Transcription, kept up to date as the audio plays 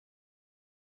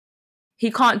He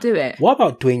can't do it. What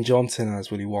about Dwayne Johnson as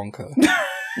Willy Wonka?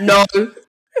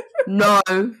 No,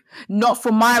 not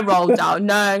for my role, down.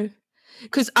 No,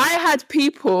 because I had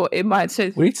people in my.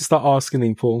 So We need to start asking the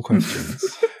important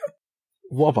questions.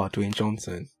 What about Dwayne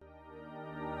Johnson?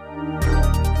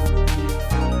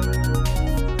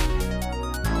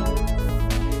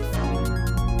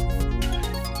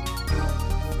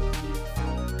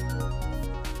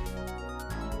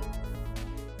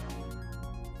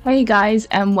 Hey guys,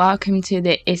 and welcome to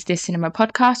the Is This Cinema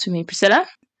podcast with me, Priscilla.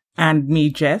 And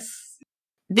me, Jess.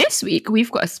 This week,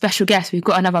 we've got a special guest. We've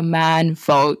got another man,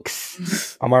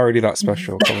 folks. Am I already that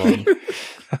special? Come on.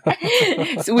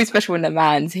 It's always special when the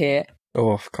man's here.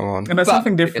 Oh, come on. And there's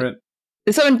something different.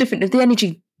 There's something different. There's the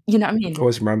energy. You know what I mean?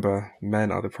 Always remember,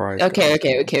 men are the prize. Okay.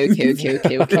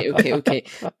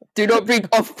 Do not bring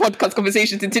off podcast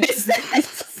conversations into this.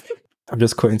 I'm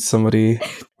just quoting somebody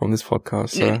from this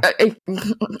podcast. So.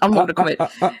 I'm not going to comment.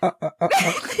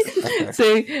 Okay.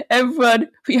 So, everyone,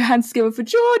 put your hands together for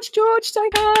George. George, say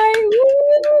hi.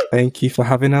 Woo! Thank you for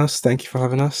having us.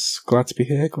 Glad to be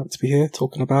here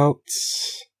talking about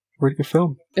a really good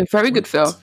film. A very good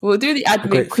film. We'll do the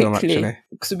admin quickly.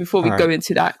 So before we go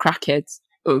into that crackheads,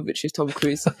 which is Tom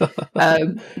Cruise.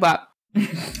 But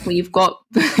we've got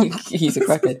he's a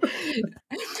crackhead.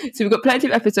 So we've got plenty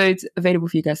of episodes available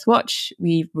for you guys to watch.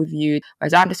 We've reviewed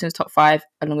Wes Anderson's top 5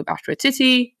 along with After a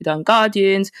Titty. We've done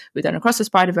Guardians. We've done Across the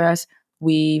Spider-Verse.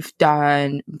 We've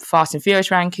done Fast and Furious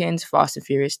rankings, Fast and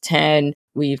Furious 10.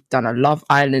 We've done a Love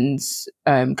Island's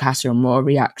Casa Amor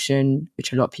reaction,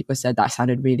 which a lot of people said that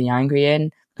sounded really angry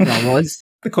in. And I was.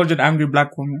 They called you an angry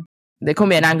black woman. They call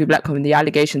me an angry black woman. The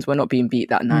allegations were not being beat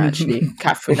that night, actually.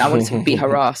 Catherine, I wanted to beat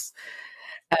her ass.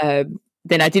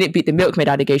 Then I didn't beat the milkmaid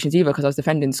allegations either because I was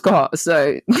defending Scott.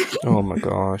 So, oh my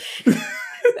gosh,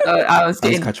 I was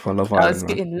getting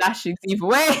lashings either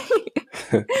way.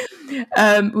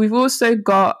 We've also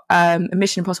got a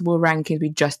Mission Impossible rankings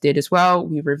we just did as well.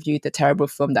 We reviewed the terrible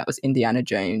film that was Indiana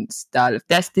Jones, Dial of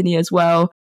Destiny as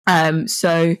well.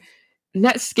 So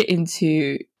let's get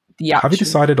into the actual. Have you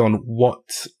decided on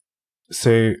what?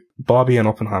 So Barbie and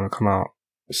Oppenheimer come out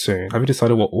soon. Have you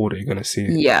decided what order you're going to see?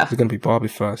 Yeah. Is it going to be Barbie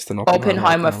first, then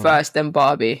Oppenheimer first, then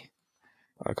Barbie.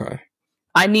 Okay.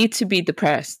 I need to be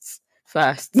depressed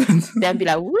first, then be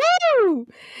like, woo!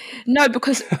 No,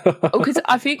 because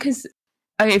I think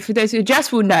okay, for those who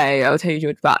Jess will know, I'll tell you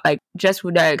about Jess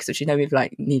will know because she know we've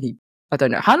nearly, I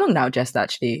don't know how long now. Jess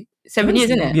actually 7 years,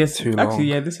 isn't it? Yes, too long. Actually,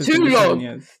 yeah, this is too long. 7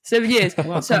 years. 7 years.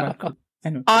 Well, so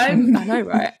anyway. I know,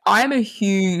 right? I'm a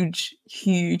huge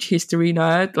history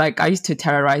nerd. I used to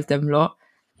terrorize them a lot.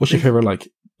 What's your favorite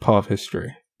part of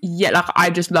history? Yeah,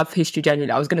 I just love history generally.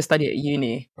 I was going to study at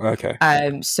uni. Okay.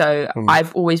 So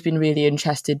I've always been really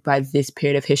interested by this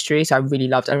period of history. So I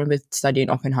remember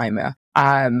studying Oppenheimer.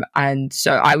 And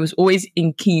so I was always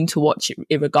keen to watch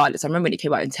it regardless. I remember when it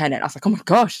came out in Tenet, I was like, oh my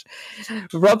gosh,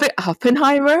 Robert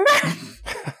Oppenheimer.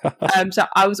 So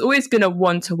I was always going to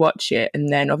want to watch it. And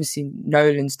then obviously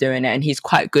Nolan's doing it and he's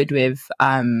quite good with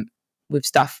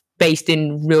stuff based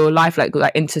in real life, like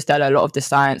Interstellar. A lot of the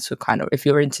science were if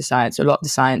you're into science, a lot of the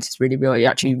science is really real.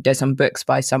 There's some books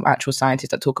by some actual scientists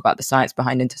that talk about the science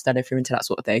behind Interstellar if you're into that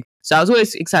sort of thing. So I was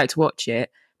always excited to watch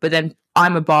it. But then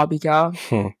I'm a Barbie girl.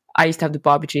 I used to have the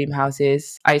Barbie dream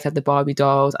houses. I used to have the Barbie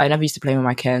dolls. I never used to play with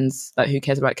my Kens. Who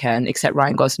cares about Ken? Except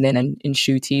Ryan Gosling and in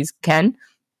Shooties Ken.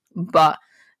 But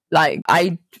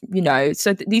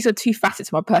so these are two facets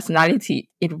of my personality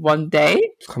in one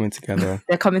day. Coming together.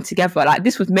 They're coming together.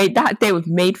 That day was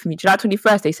made for me. July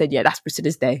 21st, they said, yeah, that's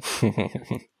Priscilla's day.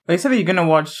 They said that you're going to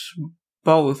watch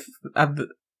both at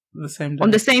the same day.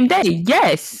 On the same day,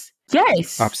 yes.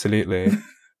 Absolutely.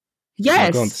 Yes.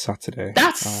 I'll go on to Saturday.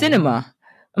 That's cinema.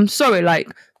 I'm sorry,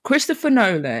 Christopher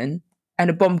Nolan and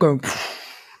a bomb going,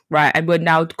 right? And we're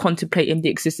now contemplating the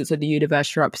existence of the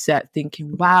universe. You're upset,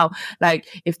 thinking, wow,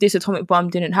 if this atomic bomb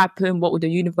didn't happen, what would the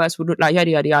universe would look like?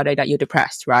 Yada, yada, yada, you're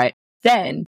depressed, right?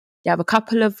 Then you have a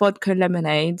couple of vodka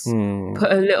lemonades,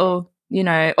 put a little,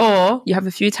 or you have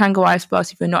a few Tango ice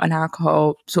bars if you're not an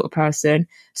alcohol sort of person,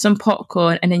 some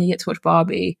popcorn, and then you get to watch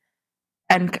Barbie.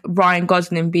 And Ryan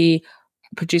Gosling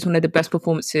produced one of the best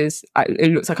performances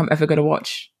it looks like I'm ever going to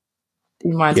watch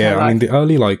in my entire life. I mean, the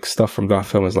early stuff from that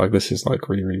film is this is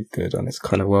really, really good, and it's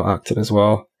kind of well acted as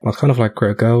well. I was kind of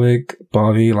Greta Gerwig,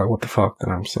 Barbie, what the fuck?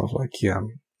 And I'm sort of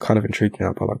I'm kind of intrigued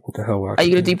now, but what the hell? Are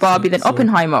you going to do Barbie then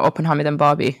Oppenheimer then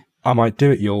Barbie? I might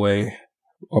do it your way,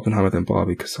 Oppenheimer then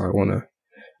Barbie, because I want to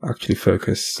actually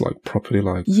focus properly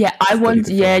you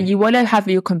want to have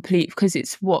your complete, because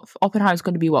it's Oppenheimer's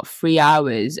going to be 3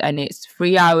 hours, and it's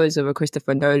 3 hours of a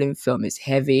Christopher Nolan film. Is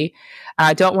heavy, and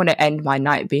I don't want to end my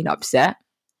night being upset.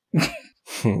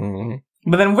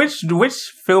 But then which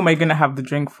film are you gonna have the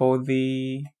drink for?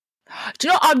 The Do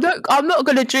you know, I'm not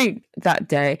gonna drink that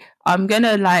day. I'm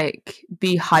gonna like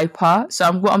be hyper.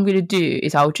 So what I'm gonna do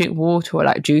is I'll drink water or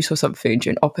like juice or something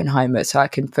during Oppenheimer, so I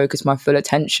can focus my full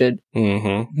attention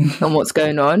on what's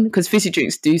going on. Because fizzy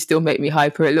drinks do still make me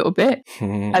hyper a little bit.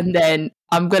 And then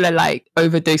I'm gonna like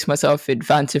overdose myself in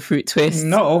Fanta Fruit Twist.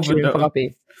 not overdose.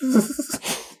 Barbie.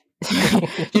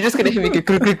 You're just gonna hear me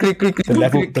go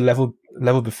The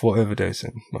level before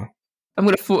overdosing. No. I'm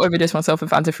going to full overdose myself in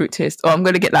Fanta Fruit Twist, or I'm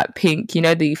going to get that pink, you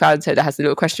know, the Fanta that has the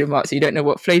little question mark, so you don't know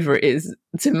what flavour it is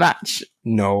to match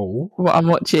No. what I'm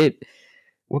watching.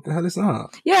 What the hell is that?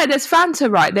 Yeah, there's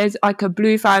Fanta, right? There's like a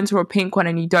blue Fanta or a pink one,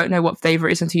 and you don't know what flavour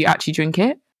it is until you actually drink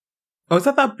it. Oh, is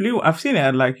that blue? I've seen it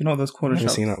at like, those corner I've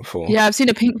shops. seen that before. Yeah, I've seen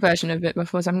a pink version of it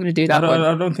before, so I'm going to do that one.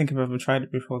 I don't think I've ever tried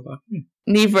it before, though.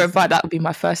 Neither have I. That would be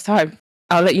my first time.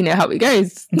 I'll let you know how it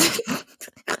goes.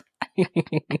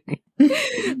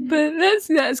 But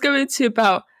let's go into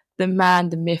about the man,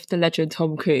 the myth, the legend,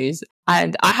 Tom Cruise.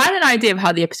 And I had an idea of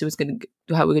how the episode was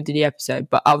how we're gonna do the episode,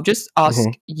 but I'll just ask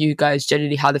you guys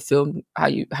generally how you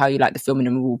like the film, and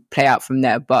then we'll play out from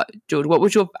there. But George, what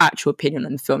was your actual opinion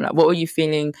on the film? Like, what were you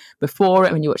feeling before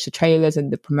it when you watched the trailers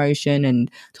and the promotion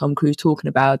and Tom Cruise talking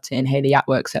about it and Hayley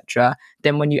Atwell, etc.?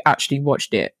 Then when you actually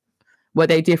watched it, were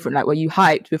they different? Like, were you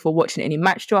hyped before watching it and it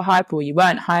matched your hype, or you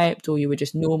weren't hyped, or you were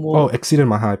just normal? Oh, exceeded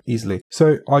my hype easily.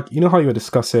 So, like, you know how you were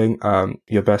discussing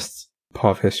your best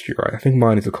part of history, right? I think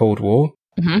mine is the Cold War.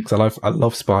 Because I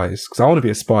love spies. Because I want to be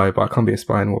a spy, but I can't be a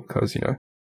spy anymore because,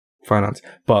 finance.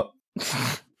 But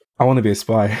I want to be a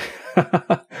spy.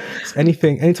 So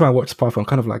anytime I watch spy film, I'm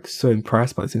kind of like so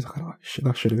impressed by the things. Like, oh, shit,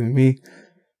 that should have been me.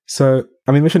 So,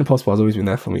 I mean, Mission Impossible has always been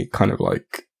there for me, kind of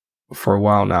like, for a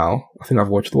while now. I think I've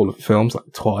watched all of the films like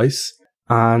twice,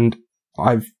 and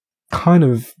I've kind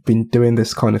of been doing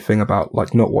this kind of thing about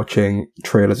like not watching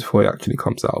trailers before it actually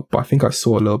comes out, but I think I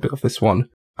saw a little bit of this one,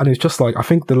 and it's just like, I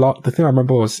think the thing I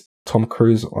remember was Tom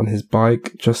Cruise on his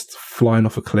bike just flying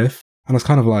off a cliff, and I was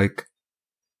kind of like,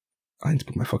 I need to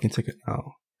book my fucking ticket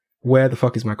now. Where the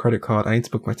fuck is my credit card? I need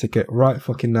to book my ticket right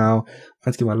fucking now. I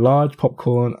need to get my large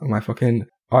popcorn and my fucking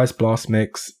ice blast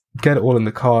mix, get it all in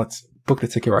the cart, book the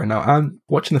ticket right now. And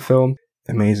watching the film,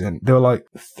 amazing. There were like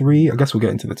 3, I guess we'll get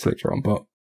into this later on, but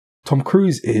Tom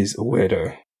Cruise is a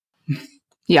weirdo.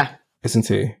 Yeah. Isn't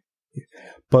he?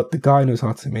 But the guy knows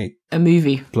how to make a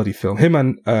movie. Bloody film. Him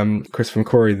and Christopher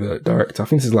McQuarrie, the director, I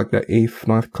think this is like their 8th,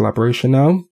 9th collaboration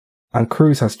now. And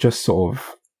Cruise has just sort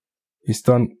of, he's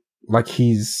done, like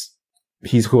he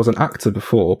was an actor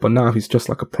before, but now he's just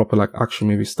like a proper like action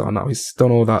movie star now. He's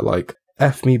done all that like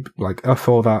F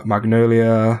all that,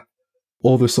 Magnolia,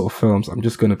 all those sort of films. I'm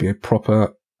just going to be a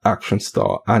proper action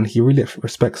star. And he really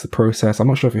respects the process. I'm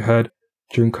not sure if you heard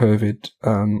during COVID,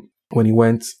 when he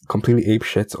went completely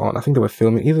apeshit on, I think they were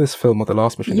filming either this film or the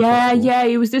last Mission Impossible. Yeah,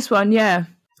 it was this one, yeah.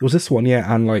 It was this one,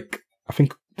 yeah. And like, I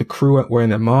think the crew weren't wearing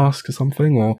their masks or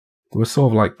something, or they were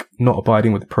sort of like not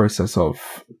abiding with the process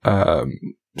of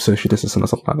social distancing or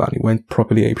something like that. And he went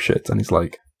properly apeshit, and he's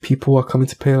like, people are coming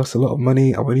to pay us a lot of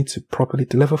money and we need to properly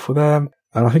deliver for them.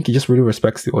 And I think he just really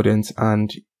respects the audience.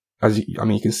 And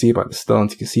you can see by the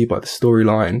stunts, you can see by the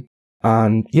storyline.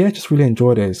 And yeah, just really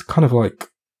enjoyed it. It's kind of like,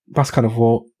 that's kind of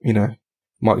what,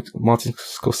 Martin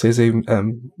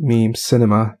Scorsese meme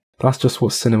cinema. That's just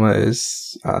what cinema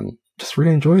is. And just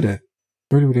really enjoyed it.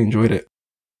 Really, really enjoyed it.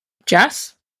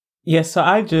 Jess? Yeah, so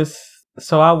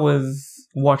I was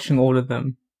watching all of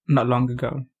them not long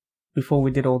ago, before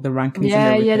we did all the rankings.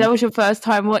 Yeah, that was your first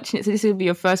time watching it, so this will be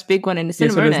your first big one in the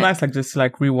cinema. Yeah, so it was nice, like just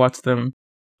like rewatch them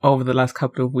over the last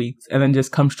couple of weeks, and then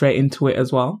just come straight into it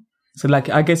as well. So like,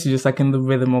 I guess you're just like in the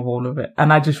rhythm of all of it,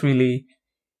 and I just really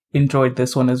enjoyed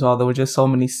this one as well. There were just so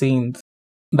many scenes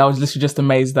that I was literally just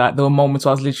amazed that there were moments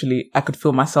where I could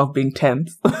feel myself being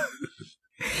tense.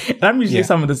 And I'm usually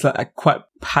someone that's like quite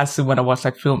passive when I watch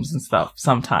like films and stuff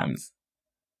sometimes.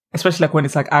 Especially like when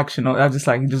it's like action, or I just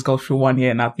like, you just go through one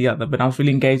ear and out the other. But I was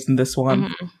really engaged in this one.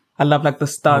 Mm-hmm. I love like the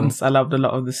stunts. I loved a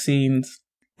lot of the scenes.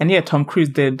 And yeah, Tom Cruise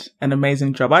did an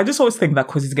amazing job. I just always think that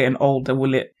because he's getting older,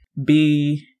 will it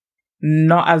be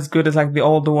not as good as like the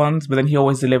older ones? But then he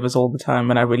always delivers all the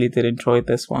time. And I really did enjoy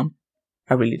this one.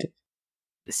 I really did.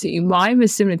 See, mine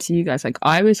was similar to you guys. Like,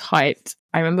 I was hyped.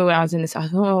 I remember when I was in this, I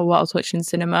don't know what I was watching in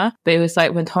cinema, but it was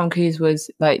like when Tom Cruise was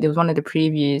like, there was one of the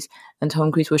previews and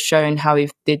Tom Cruise was showing how he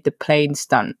did the plane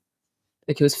stunt.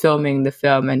 Like, he was filming the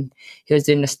film and he was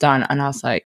doing the stunt, and I was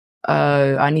like,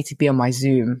 oh, I need to be on my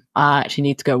Zoom. I actually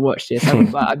need to go watch this.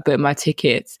 I booked my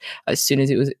tickets as soon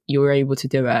as you were able to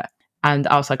do it. And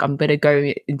I was like, I'm going to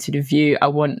go into the View. I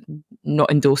want,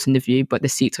 not endorsing the View, but the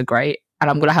seats are great. and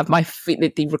I'm going to have my feet,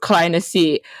 the recliner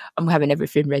seat. I'm having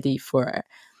everything ready for it.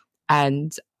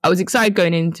 And I was excited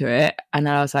going into it. And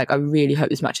I was like, I really hope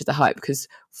this matches the hype, because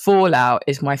Fallout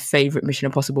is my favourite Mission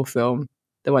Impossible film,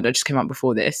 the one that just came out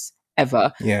before this,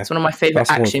 ever. Yeah. It's one of my favourite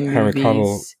action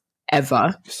movies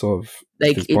ever. Sort of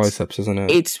like his biceps, isn't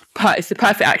it? It's the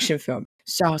perfect action film.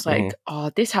 So I was like,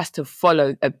 this has to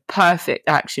follow a perfect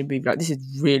action movie. Like, this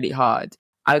is really hard.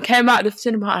 I came out of the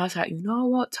cinema and I was like, you know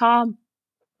what, Tom?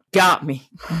 Got me.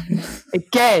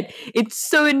 Again, it's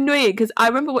so annoying because I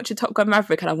remember watching Top Gun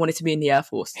Maverick and I wanted to be in the Air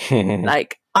Force.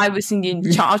 Like, I was singing,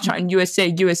 I was chanting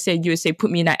USA, USA, USA,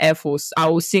 put me in that Air Force.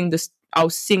 I'll sing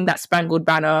that Spangled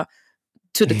Banner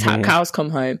till the cows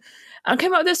come home. And I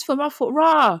came out of this film, I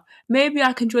thought, maybe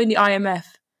I can join the IMF.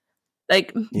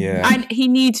 Like, and he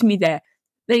needs me there.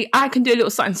 Like, I can do a little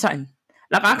something.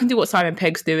 Like, I can do what Simon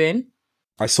Pegg's doing.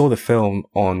 I saw the film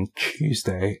on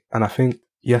Tuesday, and I think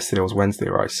yesterday was Wednesday,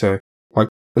 right? So, like,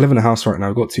 I live in a house right now.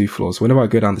 I've got 2 floors. Whenever I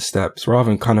go down the steps, rather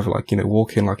than kind of like,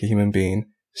 walking like a human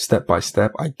being, step by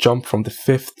step, I jump from the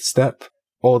 5th step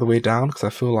all the way down because I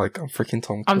feel like I'm freaking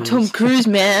Tom Cruise. I'm Tom Cruise,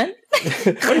 man.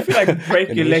 What if you like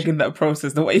break your leg in that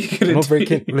process? The way you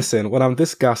could Listen, when I'm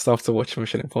this gassed after watching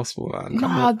Mission Impossible, man.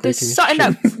 No, there's something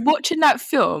that watching that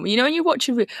film. You know, when you watch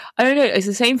I don't know. It's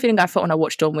the same feeling I felt when I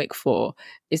watched John Wick 4.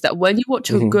 Is that when you watch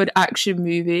a good action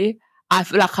movie, I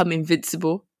feel like I'm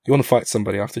invincible. You want to fight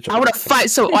somebody after John Wick? I want to fight.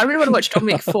 So I really want to watch John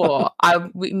Wick 4.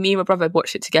 Me and my brother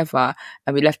watched it together,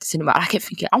 and we left the cinema. And I kept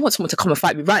thinking, I want someone to come and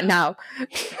fight me right now,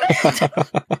 and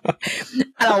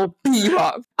I'll beat you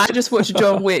up. I just watched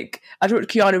John Wick. I just watched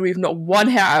Keanu Reeves, not one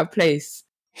hair out of place,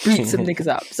 beat some niggas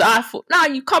up. So I thought,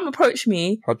 you come approach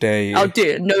me. How dare you? I'll do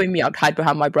it. Knowing me, I'd hide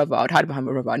behind my brother. And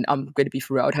I'm going to be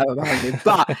for real. I'd hide behind him.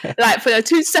 But like for the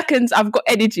 2 seconds, I've got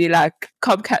energy. Like,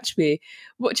 come catch me.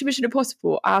 Watching Mission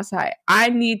Impossible, I was like,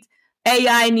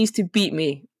 AI needs to beat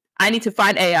me. I need to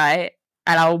find AI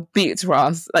and I'll beat its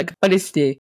ass. Like,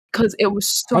 honestly, because it was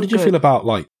so. How did you feel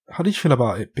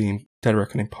about it being Dead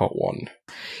Reckoning Part 1?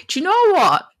 Do you know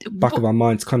what? Back of our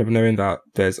minds, kind of knowing that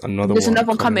there's another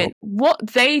one coming. What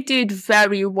they did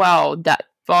very well that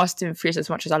Fast and Furious, as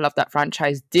much as I love that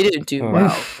franchise, didn't do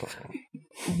well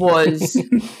was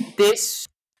this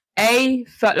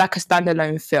felt like a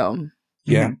standalone film.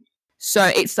 Yeah. So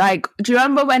it's like, do you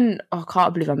remember when, I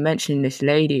can't believe I'm mentioning this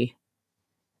lady.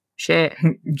 Shit.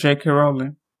 J.K.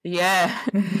 Rowling. Yeah.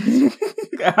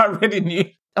 I already knew.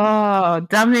 Oh,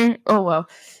 damn it. Oh, well.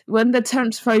 When the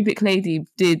transphobic lady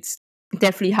did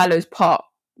Deathly Hallows Part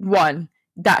 1,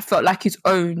 that felt like its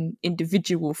own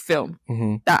individual film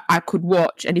that I could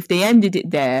watch. And if they ended it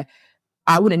there,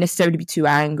 I wouldn't necessarily be too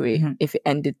angry if it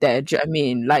ended there. Do you know what I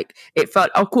mean? Like, it felt,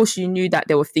 of course, you knew that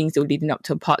there were things that were leading up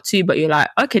to Part 2, but you're like,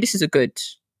 okay, this is a good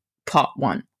Part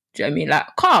 1. Do you know what I mean? Like,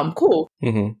 calm, cool.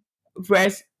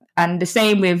 Whereas, and the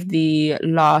same with the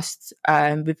last,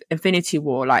 with Infinity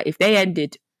War. Like, if they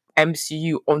ended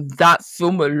MCU on that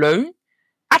film alone,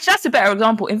 actually, that's a better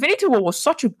example. Infinity War was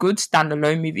such a good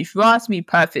standalone movie. If you ask me,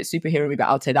 perfect superhero movie,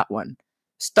 I'll take that one.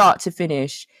 Start to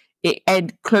finish.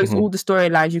 It closed all the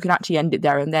storylines. You can actually end it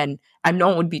there and then, and no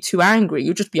one would be too angry.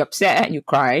 You'd just be upset and you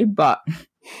cry, but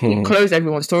it closed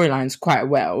everyone's storylines quite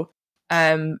well.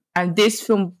 And this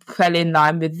film fell in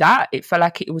line with that. It felt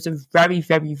like it was a very,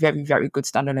 very, very, very good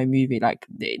standalone movie. Like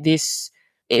this,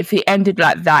 if it ended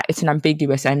like that, it's an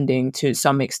ambiguous ending to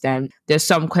some extent. There's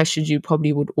some questions you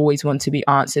probably would always want to be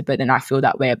answered, but then I feel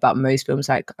that way about most films,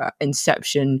 like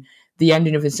Inception. The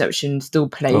ending of Inception still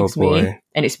plagues me,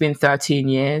 and it's been 13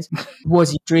 years.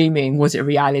 Was he dreaming? Was it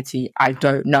reality? I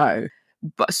don't know.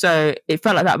 But so it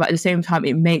felt like that, but at the same time,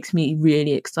 it makes me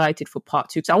really excited for Part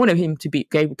 2 because I wanted him to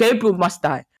beat Gabriel. Gabriel must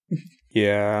die.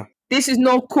 Yeah. This is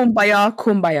no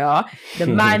kumbaya. The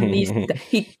man needs to die.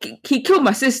 He killed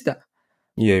my sister.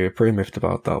 Yeah, you were pretty miffed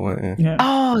about that, weren't you? Yeah.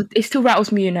 Oh, it still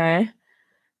rattles me, you know.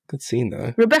 Good scene,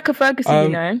 though. Rebecca Ferguson, you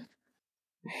know.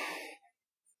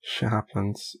 Shit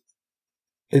happens.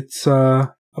 It's, I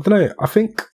don't know, I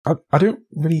think, I don't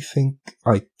really think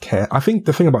I care. I think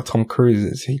the thing about Tom Cruise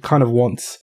is he kind of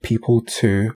wants people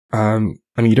to, I mean,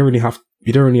 you don't really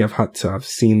have had to have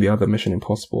seen the other Mission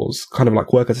Impossibles, kind of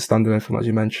like work as a standalone film, as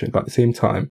you mentioned, but at the same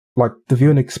time, like, the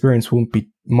viewing experience won't be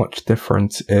much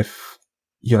different if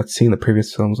you had seen the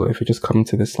previous films, or if you just come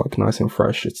to this, like, nice and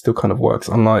fresh, it still kind of works.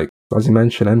 Unlike, as you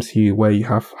mentioned, MCU, where you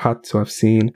have had to have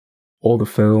seen all the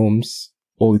films,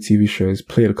 all the TV shows,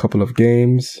 played a couple of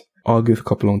games, argued with a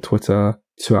couple on Twitter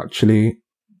to actually,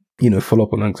 follow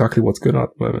up on exactly what's going on at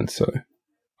the moment. So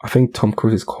I think Tom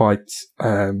Cruise is quite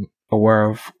aware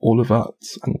of all of that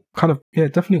and kind of,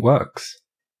 it definitely works.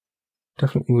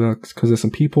 Definitely works because there's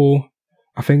some people,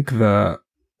 I think the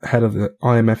head of the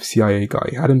IMF CIA guy.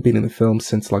 He hadn't been in the film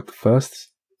since like the first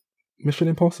Mission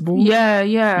Impossible. Yeah.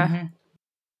 Mm-hmm.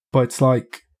 But it's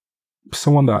like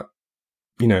someone that,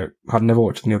 you know, had never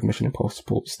watched any of the Mission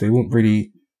Impossibles. They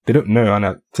don't know, and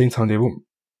at the same time, it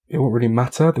won't really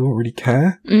matter. They won't really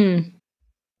care. Mm.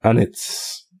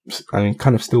 And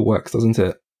kind of still works, doesn't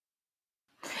it?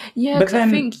 Yeah, because I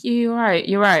think you're right.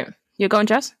 You're going,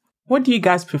 Jess? What do you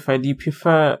guys prefer? Do you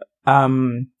prefer,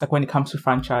 like when it comes to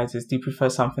franchises, do you prefer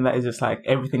something that is just like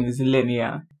everything is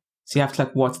linear? So you have to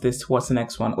like, what's the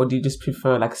next one? Or do you just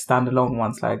prefer like standalone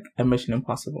ones like a Mission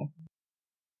Impossible?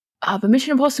 But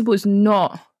Mission Impossible is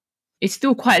not, it's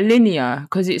still quite linear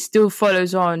because it still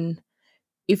follows on.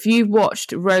 If you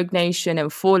watched Rogue Nation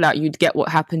and Fallout, you'd get what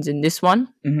happens in this one,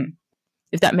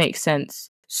 if that makes sense.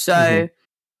 So,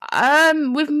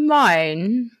 with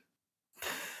mine,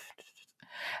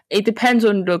 it depends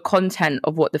on the content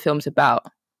of what the film's about,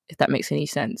 if that makes any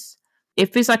sense.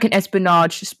 If it's like an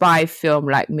espionage spy film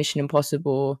like Mission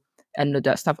Impossible and all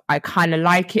that stuff, I kind of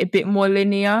like it a bit more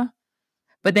linear.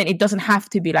 But then it doesn't have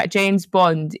to be. Like James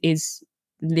Bond is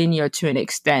linear to an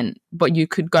extent, but you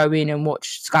could go in and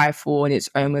watch Skyfall on its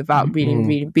own without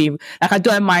really being like, I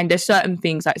don't mind. There's certain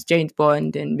things like James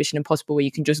Bond and Mission Impossible where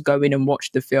you can just go in and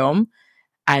watch the film.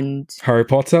 And Harry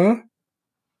Potter?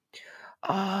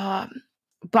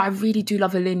 But I really do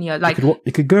love a linear. Like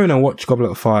you could go in and watch Goblet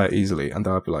of Fire easily, and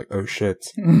I'd be like, "Oh shit,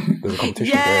 there's a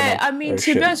competition." Yeah, I mean,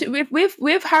 to be honest,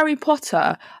 with Harry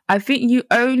Potter, I think you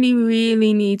only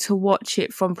really need to watch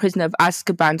it from Prisoner of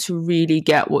Azkaban to really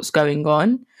get what's going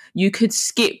on. You could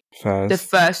skip the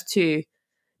first two.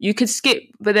 You could skip,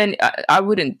 but then I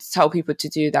wouldn't tell people to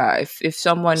do that. If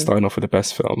someone starting off with the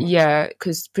best film, yeah,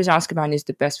 because Prisoner of Azkaban is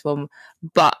the best film,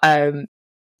 but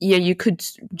yeah, you could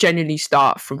generally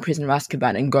start from Prisoner of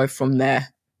Azkaban and go from there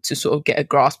to sort of get a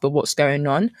grasp of what's going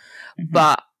on.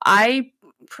 But I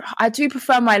do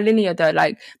prefer my linear though.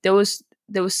 Like there was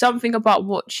something about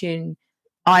watching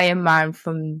Iron Man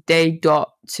from day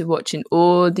dot to watching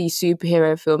all these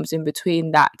superhero films in between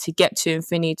that to get to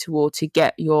Infinity War to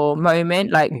get your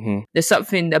moment. Like there's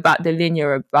something about the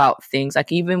linear about things.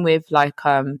 Like even with like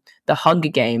the Hunger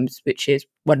Games, which is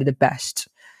one of the best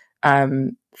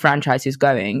franchises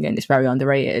going, and it's very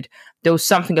underrated. There was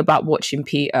something about watching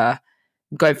Peter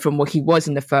go from what he was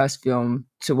in the first film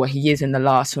to what he is in the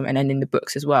last film, and then in the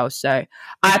books as well. So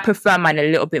I prefer mine a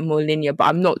little bit more linear, but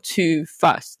I'm not too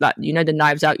fussed. Like, you know, the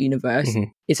Knives Out universe,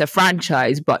 it's a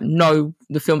franchise, but no,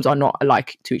 the films are not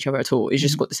alike to each other at all. It's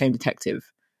just got the same detective,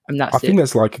 and that's I think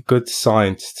that's like a good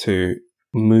sign to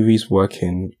movies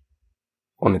working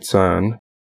on its own,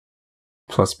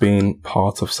 plus being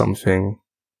part of something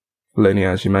linear,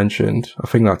 as you mentioned. I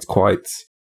think that's quite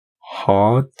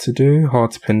hard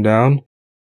to pin down,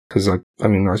 because I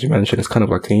mean, as you mentioned, it's kind of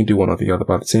like, can you do one or the other?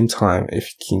 But at the same time,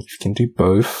 if you can do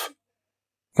both,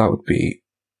 that would be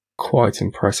quite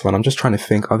impressive. And I'm just trying to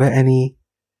think, are there any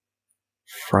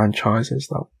franchises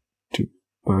that do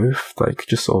both? Like,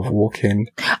 just sort of walk in.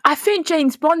 I think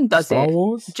James Bond does Star it.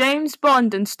 Wars? James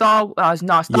Bond and Star Wars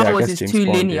is too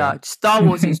linear. Yeah. Star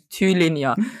Wars is too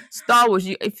linear. Star Wars,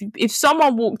 if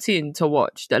someone walked in to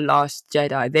watch The Last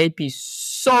Jedi, they'd be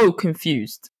so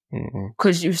confused.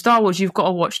 Because with Star Wars, you've got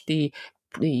to watch the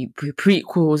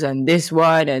prequels and this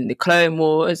one and the Clone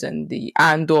Wars and the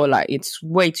Andor. Like, it's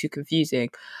way too confusing.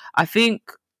 I think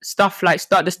stuff like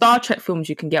the Star Trek films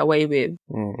you can get away with.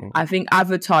 I think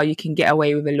Avatar you can get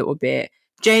away with a little bit.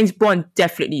 James Bond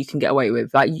definitely you can get away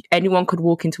with. Like, anyone could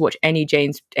walk in to watch any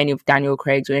of Daniel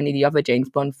Craig's or any of the other James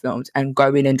Bond films and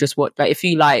go in and just watch. Like, if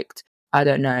you liked, I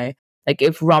don't know, like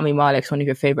if Rami Malek's one of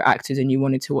your favorite actors and you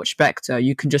wanted to watch Spectre,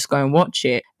 you can just go and watch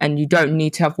it, and you don't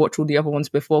need to have watched all the other ones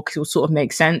before, because it will sort of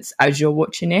make sense as you're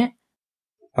watching it.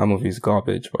 That movie's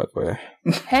garbage, by the way.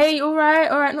 Hey, all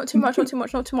right, not too much.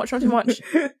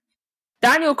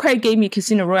 Daniel Craig gave me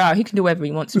Casino Royale. He can do whatever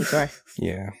he wants. I'm sorry.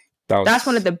 Yeah, that's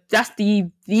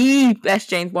the best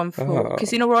James Bond film.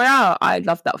 Casino Royale. I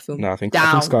love that film. No, I think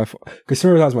Skyfall.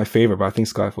 Casino Royale is my favorite, but I think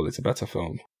Skyfall is a better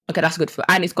film. Okay, that's a good film,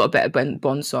 and it's got a better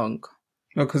Bond song.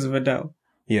 Oh, because of Adele.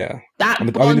 Yeah,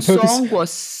 that Bond song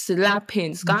was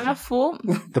slapping.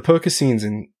 Skyfall. The poker scenes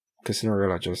in Casino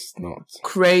Royale are just not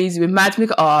crazy. With Mads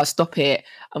Mikkelsen. Oh, stop it!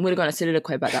 I'm gonna go on a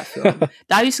soliloquy about that film.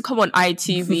 That used to come on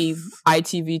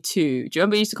ITV2. Do you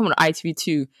remember it used to come on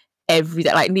ITV2 every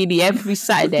day, like nearly every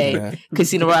Saturday? Yeah.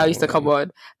 Casino Royale used to come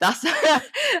on. That's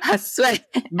I swear.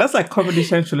 That's like Comedy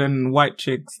Central and White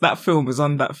Chicks. That film is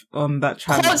on that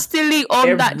channel constantly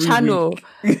on that channel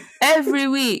every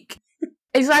week.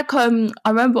 It's like I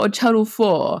remember on Channel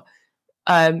 4.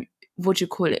 What do you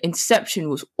call it? Inception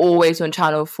was always on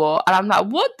Channel 4, and I'm like,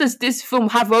 what does this film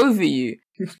have over you?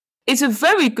 It's a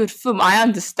very good film. I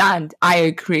understand. I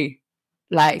agree.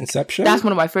 Like, Inception? That's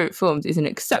one of my favorite films. It's an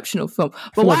exceptional film.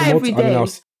 But why every day?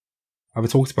 I've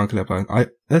talked about it.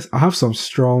 I have some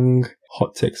strong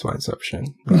hot takes about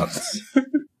Inception. I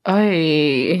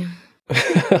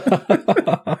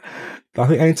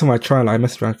think anytime I try, like, I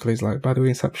mess around, Chloe's like, by the way,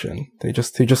 Inception. He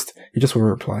just won't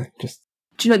reply. Do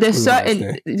you know, there's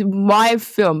certain my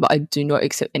film, but I do not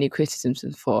accept any criticisms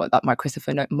for that. My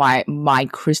Christopher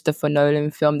Nolan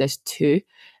film. There's 2,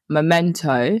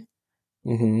 Memento,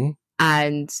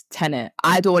 and Tenet.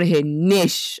 I don't want to hear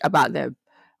niche about them.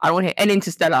 I don't want to hear any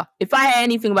Interstellar. If I hear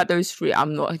anything about those 3,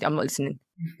 I'm not listening.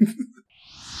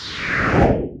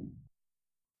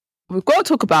 We've got to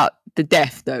talk about the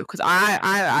death though, because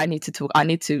I need to talk.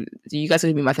 You guys are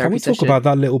gonna be my therapy session. Can we talk about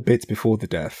that little bit before the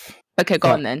death? Okay, go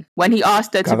on then. When he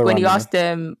asked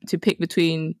them to pick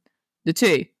between the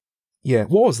 2. Yeah,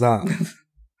 what was that?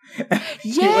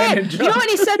 Yeah, you know when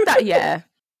he said that. Yeah,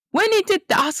 when he did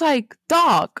that, I was like,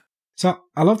 dark. So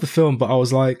I love the film, but I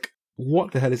was like,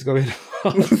 what the hell is going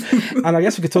on? And I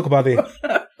guess we could talk about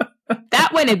that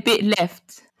went a bit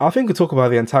left. I think we'll talk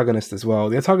about the antagonist as well.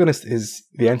 The antagonist is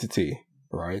the entity,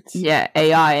 right? Yeah,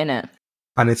 AI, innit?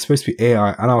 And it's supposed to be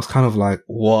AI. And I was kind of like,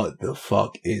 what the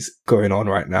fuck is going on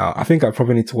right now? I think I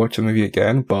probably need to watch the movie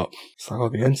again, but it's like, oh,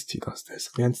 the entity does this,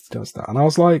 the entity does that. And I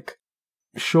was like,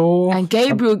 sure. And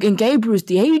Gabriel's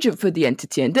the agent for the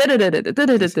entity. And the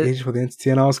agent for the entity.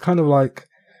 And I was kind of like,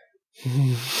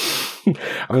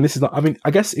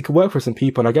 I guess it could work for some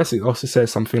people. And I guess it also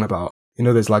says something about, you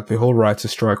know, there's like the whole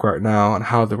writer's strike right now and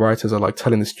how the writers are like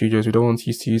telling the studios, we don't want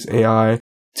you to use AI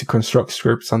to construct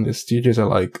scripts, and the studios are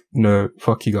like, no,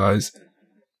 fuck you guys.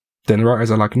 Then the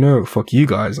writers are like, no, fuck you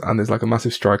guys. And there's like a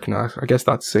massive strike now. I guess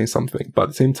that's saying something. But at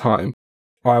the same time,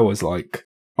 I was like,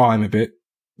 I'm a bit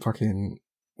fucking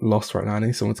lost right now. I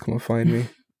need someone to come and find me.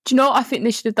 Do you know what I think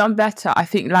they should have done better? I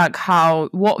think like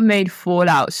what made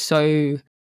Fallout so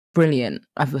brilliant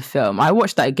of a film. I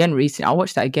watched that again recently. I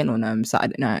watched that again on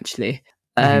Saturday night actually,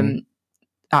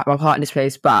 at my partner's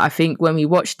place. But I think when we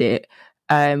watched it,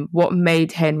 what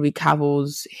made Henry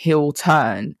Cavill's heel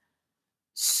turn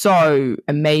so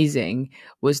amazing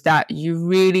was that you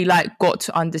really like got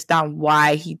to understand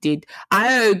why he did.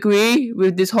 I agree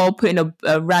with this whole putting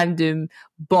a random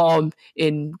bomb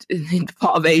in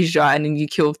part of Asia and then you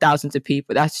kill thousands of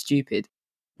people. That's stupid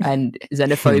and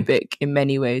xenophobic in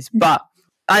many ways. But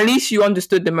at least you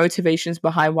understood the motivations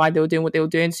behind why they were doing what they were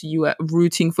doing. So you were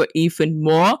rooting for Ethan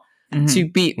more to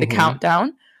beat the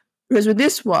countdown. Whereas with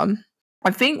this one, I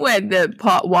think where the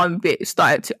part 1 bit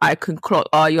started to, I can clock,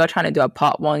 you are trying to do a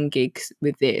part 1 gig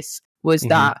with this, was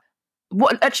that,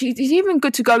 what actually, it's even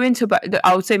good to go into, but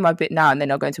I would say my bit now and then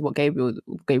I'll go into what Gabriel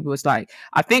was like.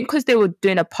 I think because they were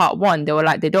doing a part 1, they were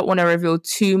like, they don't want to reveal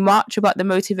too much about the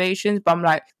motivations, but I'm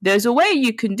like, there's a way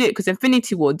you can do it, because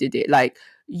Infinity War did it. Like,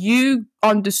 you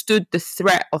understood the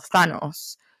threat of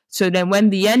Thanos. So then when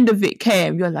the end of it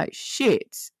came, you're like,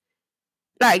 shit.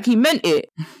 Like, he meant it.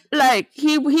 Like,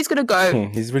 he's going to go.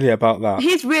 He's really about that.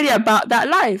 He's really about that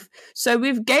life. So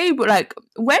with Gabriel, like,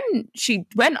 when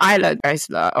Isla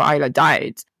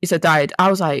died, I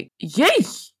was like, yay!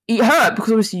 It hurt,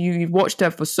 because obviously you've watched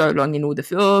her for so long in all the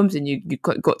films and you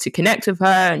got to connect with her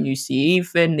and you see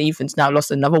Ethan. Ethan's now lost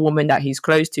another woman that he's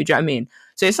close to. Do you know what I mean?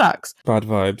 So it sucks. Bad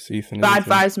vibes, Ethan. Bad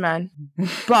vibes, man.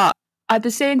 But at the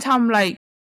same time, like,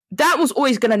 that was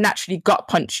always going to naturally gut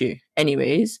punch you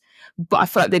anyways. But I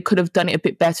feel like they could have done it a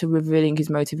bit better revealing his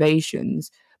motivations.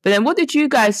 But then what did you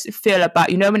guys feel about,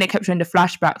 you know, when they kept showing the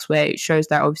flashbacks where it shows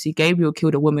that obviously Gabriel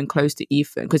killed a woman close to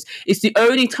Ethan? Because it's the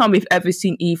only time we've ever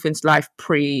seen Ethan's life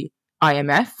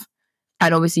pre-IMF.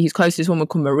 And obviously he's close to this woman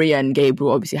called Maria, and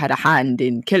Gabriel obviously had a hand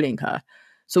in killing her.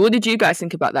 So what did you guys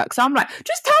think about that? Because I'm like,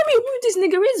 just tell me who this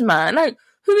nigga is, man. Like,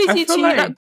 who is he to you?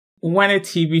 Like, when a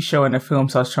TV show and a film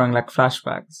starts showing like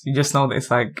flashbacks, you just know that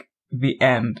it's like the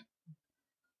end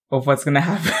of what's gonna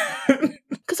happen.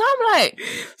 Because I'm like,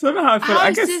 somehow I feel.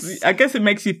 I guess it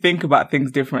makes you think about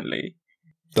things differently.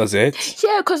 Does it?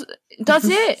 Yeah, because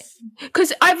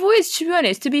I've always, to be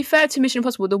honest, to be fair to Mission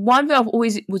Impossible, the one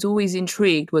thing was always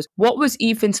intrigued was, what was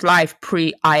Ethan's life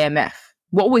pre-IMF?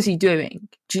 What was he doing?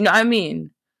 Do you know what I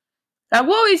mean? Like,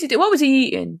 what was he doing? What was he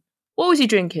eating? What was he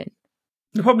drinking?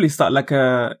 They'll probably start like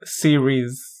a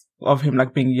series of him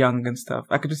like being young and stuff.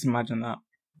 I could just imagine that.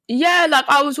 Yeah, like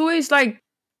I was always like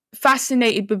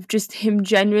fascinated with just him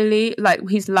generally, like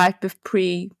his life with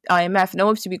pre-IMF. And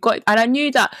obviously we got, and I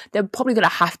knew that they're probably going to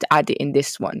have to add it in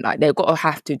this one. Like they've got to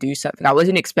have to do something. I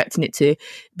wasn't expecting it to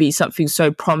be something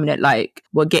so prominent. Like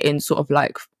we're getting sort of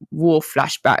like raw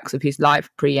flashbacks of his life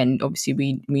pre, and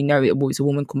obviously we know it was a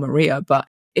woman called Maria, but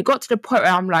it got to the point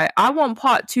where I'm like, I want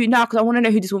part 2 now because I want to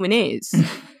know who this woman is.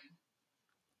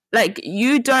 Like,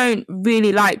 you don't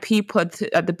really like people at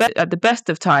the best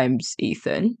of times,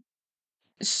 Ethan.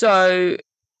 So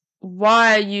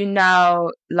why are you now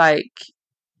like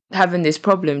having this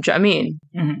problem? Do you know what I mean?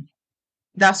 Mm-hmm.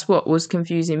 That's what was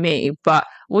confusing me. But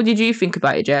what did you think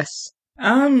about it, Jess?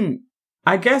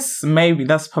 I guess maybe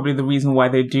that's probably the reason why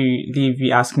they do leave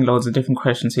you asking loads of different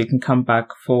questions so you can come back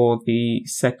for the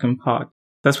second part.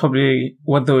 That's probably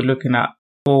what they were looking at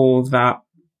for that.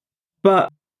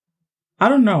 But I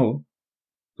don't know.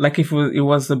 Like, if it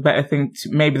was a better thing,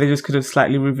 maybe they just could have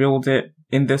slightly revealed it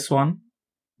in this one.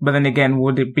 But then again,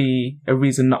 would it be a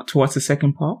reason not to watch the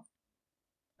second part?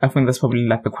 I think that's probably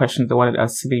like the question they wanted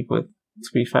us to leave with, to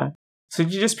be fair. So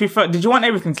did you want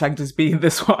everything to like just be in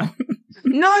this one?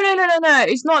 No.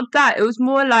 It's not that. It was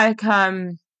more like, I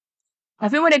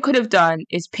think what they could have done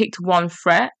is picked one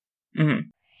threat. Mm-hmm.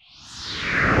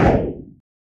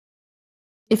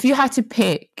 If you had to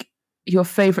pick your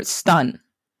favourite stunt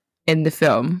in the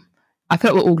film, I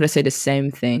feel like we're all going to say the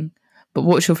same thing. But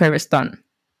what's your favourite stunt?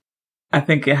 I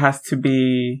think it has to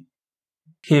be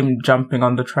him jumping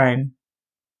on the train.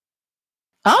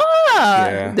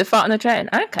 The fight on the train.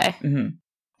 Okay. Mm-hmm.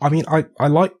 I mean, I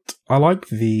liked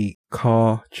the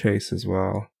car chase as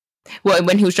well. Well,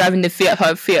 when he was driving the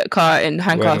Fiat car in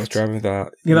handcuffed. When he was driving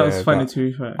that. Yeah, that was funny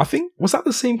to be fair. I think, was that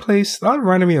the same place? That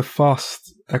reminded me of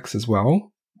Fast X as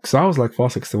well. Because I was like,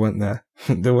 Fast X, they went there.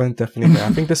 They weren't definitely there.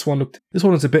 I think this one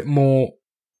was a bit more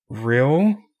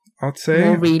real, I'd say.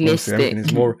 More realistic.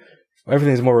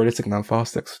 Everything's more realistic than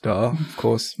Fast X, of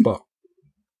course. But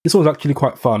this one was actually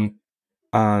quite fun.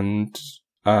 And,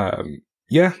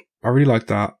 yeah, I really liked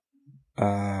that.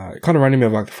 It kind of reminded me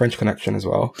of like The French Connection as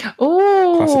well.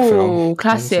 Oh, classic film.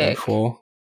 Classic.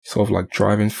 Sort of like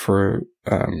driving through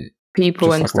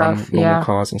people and like stuff. normal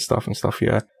cars and stuff,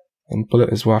 yeah. And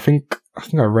Bullet as well. I think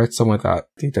I read somewhere that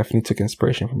they definitely took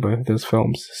inspiration from both of those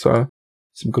films. So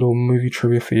some good old movie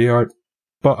trivia for you.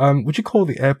 But would you call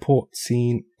the airport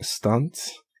scene a stunt?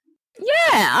 Yeah,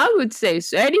 I would say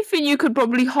so. Anything you could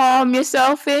probably harm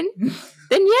yourself in,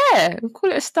 then yeah, we'll call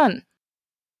it a stunt.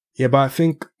 Yeah, but I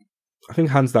think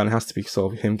hands down it has to be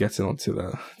sort of him getting onto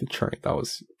the train. That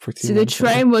was pretty. So the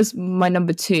train was my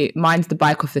number 2. Mine's the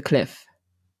bike off the cliff.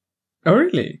 Oh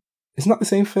really? Isn't that the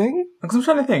same thing? Because I'm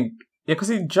trying to think. Yeah, because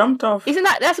he jumped off. Isn't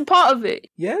that's a part of it?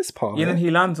 Yeah, it's part of it. Yeah, then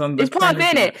he lands on the It's part of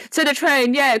it. So the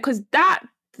train, yeah, because that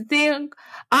thing,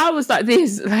 I was like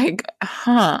this, like,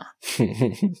 I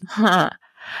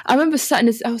remember sitting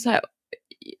this, I was like,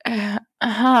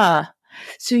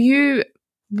 So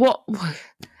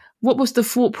what was the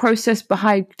thought process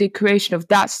behind the creation of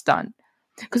that stunt?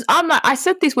 Because I'm like, I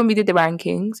said this when we did the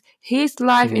rankings, his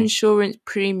life insurance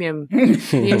premium,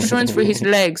 the insurance for his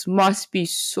legs must be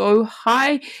so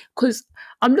high. Because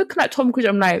I'm looking at Tom Cruise,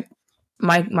 I'm like,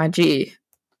 my G,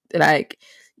 like,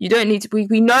 you don't need to,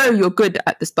 we know you're good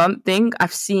at the stunt thing.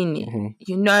 I've seen it. Mm-hmm.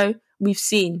 You know, we've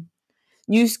seen.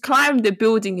 You climbed the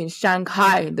building in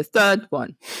Shanghai, the third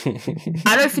one.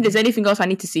 I don't think there's anything else I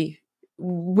need to see.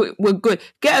 We're good.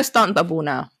 Get a stunt double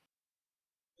now.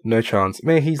 No chance.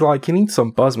 Man, he's like, he needs some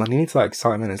buzz, man. He needs that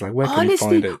excitement. It's like, where can you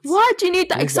find it? Why do you need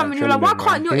that excitement? You're like, why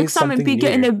can't your excitement be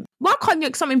getting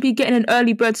an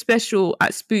early bird special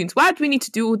at Spoons? Why do we need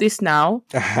to do all this now?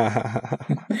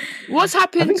 What's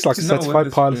happened? I think he's like a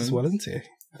certified pilot as well, isn't he?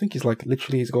 I think he's like,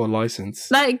 literally, he's got a license.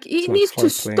 Like, he needs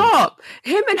to stop.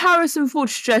 Him and Harrison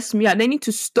Ford stress me out. They need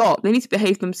to stop. They need to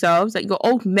behave themselves. Like, you're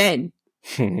old men.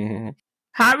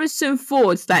 Harrison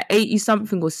Ford's like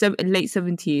 80-something or late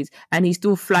 70s, and he's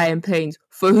still flying planes.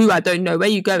 For who? I don't know. Where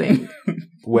are you going?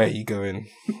 Where are you going?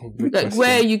 Like,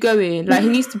 where are you going? Like, he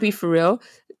needs to be for real.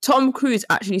 Tom Cruise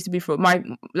actually needs to be for real.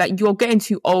 You're getting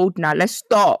too old now. Let's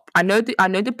stop. I know the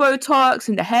Botox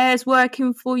and the hair's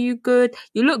working for you good.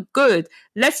 You look good.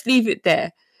 Let's leave it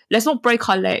there. Let's not break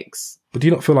our legs. But do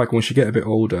you not feel like once you get a bit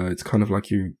older, it's kind of like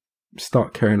you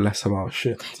start caring less about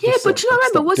shit? Yeah, but do you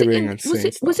remember, was it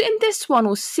in this one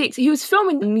or 6? He was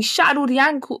filming and he shattered all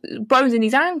the bones in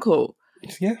his ankle.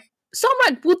 Yeah. So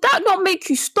I'm like, would that not make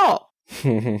you stop?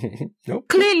 Nope.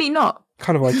 Clearly not.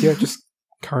 Kind of like, yeah, just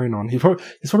carrying on. He's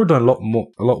probably done a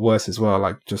lot worse as well,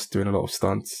 like just doing a lot of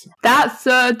stunts. That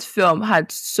third film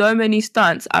had so many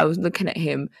stunts. I was looking at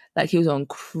him like he was on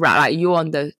crack. Like, you're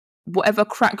on the whatever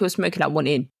crack you're smoking that one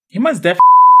in. He must definitely.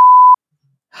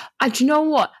 And do you know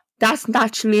what? That's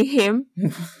naturally him.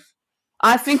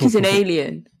 I think he's an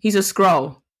alien. He's a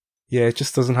Skrull. Yeah, it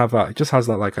just doesn't have that. It just has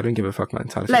that, like, I don't give a fuck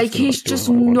mentality. Like, he's just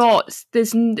not.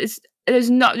 There's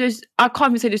I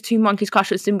can't even say there's 2 monkeys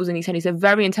clash at symbols in his head. He's a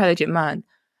very intelligent man.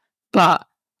 But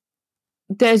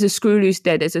there's a screw loose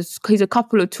there. He's a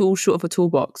couple of tools short of a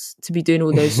toolbox to be doing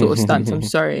all those sort of stunts. I'm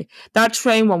sorry. That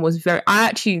train one was I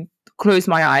actually closed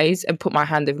my eyes and put my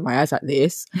hand over my eyes like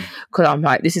this because I'm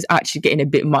like, this is actually getting a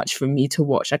bit much for me to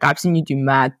watch. Like, I've seen you do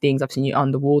mad things. I've seen you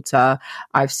underwater.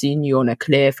 I've seen you on a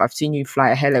cliff. I've seen you fly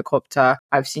a helicopter.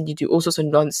 I've seen you do all sorts of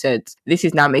nonsense. This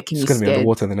is now making me scared. It's going to be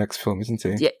underwater in the next film, isn't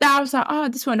it? Yeah, I was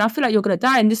like, this one, I feel like you're going to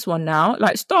die in this one now.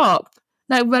 Like, stop.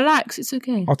 Like, relax. It's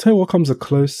okay. I'll tell you what comes a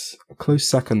close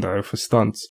second, though, for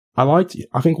stunts. I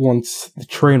think once the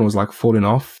train was, like, falling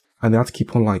off and they had to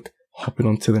keep on, like, hopping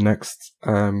onto the next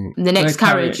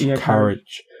carriage.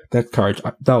 That carriage,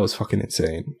 that was fucking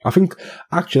insane. I think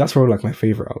actually that's probably like my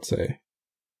favorite, I'd say.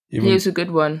 It was a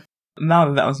good one.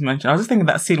 Now that was mentioned, I was just thinking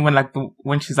that scene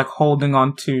when she's like holding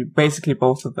on to basically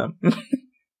both of them.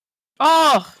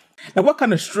 Oh, like, what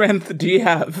kind of strength do you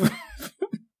have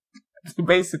to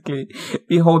basically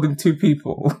be holding two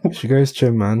people? She goes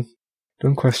gym, man.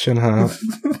 Don't question her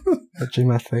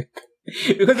gym ethic.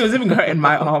 Because it was even hurting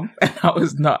my arm, and I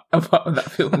was not a part of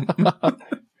that film.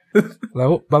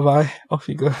 No, bye-bye. Off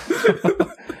you go.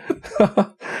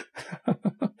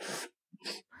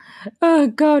 Oh,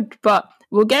 God. But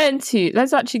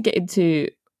let's actually get into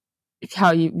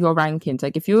how your rankings.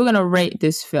 Like, if you were going to rate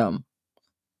this film,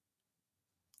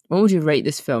 what would you rate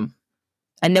this film?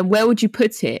 And then where would you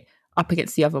put it up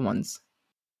against the other ones?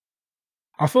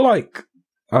 I feel like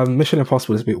Mission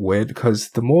Impossible is a bit weird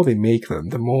because the more they make them,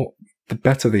 the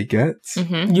better they get.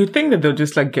 Mm-hmm. You'd think that they'll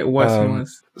just like get worse and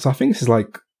worse. So I think this is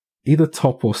like either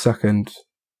top or second,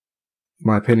 in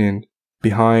my opinion,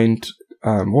 behind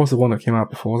what was the one that came out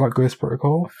before? Was that Ghost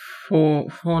Protocol?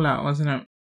 Fallout, wasn't it?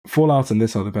 Fallout and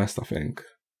this are the best, I think.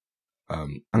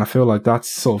 And I feel like that's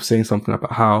sort of saying something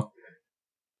about how.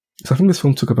 So I think this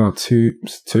film took about 4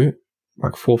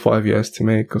 or 5 years to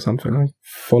make or something. Like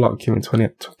Fallout came out in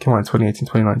 2018,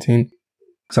 2019.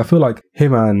 So I feel like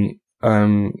him and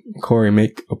Corey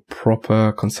make a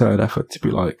proper concerted effort to be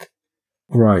like,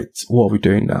 right, what are we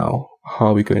doing now? How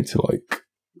are we going to like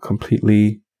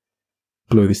completely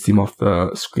blow this team off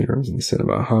the screen rooms in the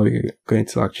cinema? How are we going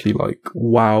to actually like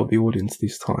wow the audience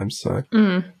this time? So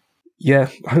yeah,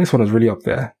 I think this one is really up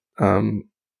there.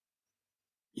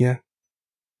 Yeah.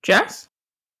 Jess?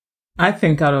 I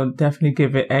think I'll definitely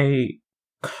give it a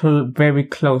very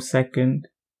close second.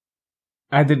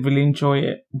 I did really enjoy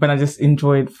it, but I just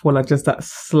enjoyed Fallout just that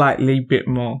slightly bit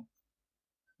more.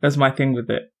 That's my thing with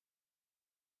it.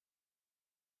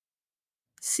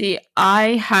 See,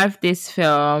 I have this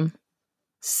film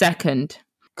second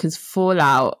because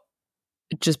Fallout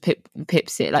just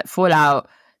pips it. Like, Fallout,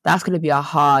 that's going to be a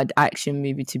hard action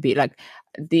movie to beat. Like,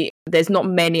 there's not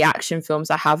many action films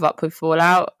I have up with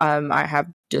Fallout. I have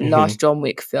the last John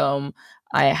Wick film.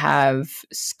 I have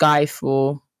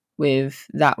Skyfall with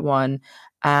that one.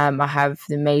 I have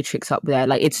The Matrix up there.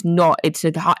 Like, it's nothing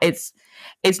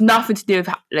to do with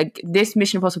like this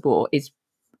Mission Impossible is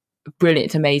brilliant.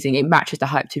 It's amazing. It matches the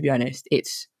hype, to be honest.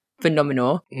 It's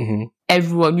phenomenal. Mm-hmm.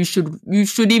 Everyone, you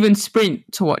should even sprint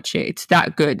to watch it. It's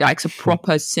that good. Like, it's a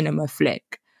proper cinema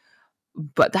flick.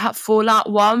 But that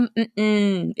Fallout one,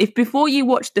 if before you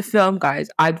watch the film, guys,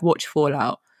 I'd watch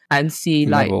Fallout and see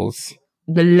like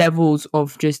the levels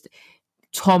of just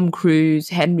Tom Cruise,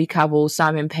 Henry Cavill,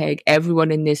 Simon Pegg, everyone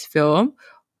in this film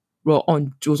was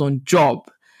on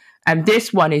job. And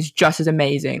this one is just as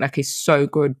amazing. Like, it's so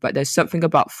good, but there's something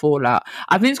about Fallout.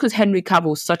 I think it's because Henry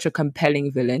Cavill's such a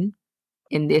compelling villain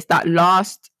in this. That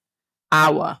last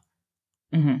hour,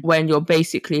 when you're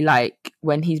basically like,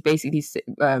 when he's basically,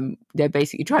 they're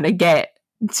basically trying to get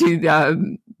to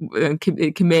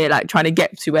Khmer, like trying to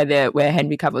get to where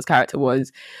Henry Cavill's character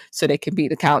was, so they can beat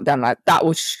the countdown. Like, that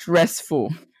was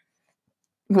stressful.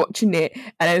 Watching it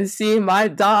and then seeing my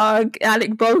dog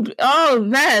Alec Baldwin. Oh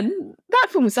man, that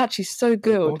film was actually so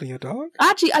good. Holding your dog?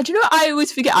 Actually, do you know what? I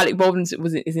always forget Alec Baldwin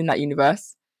is in that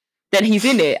universe. Then he's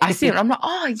in it. I see him. I'm like,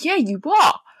 oh yeah, you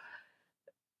are.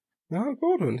 Alec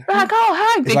Baldwin. Like, oh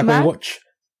hi, big man.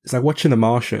 It's like watching The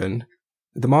Martian.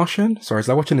 The Martian? Sorry, it's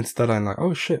like watching Interstellar and like,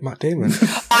 oh shit, Matt Damon.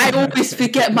 I always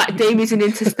forget Matt Damon's in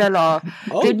Interstellar.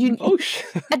 Shit.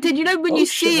 And then, you know, when you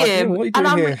see him, what are you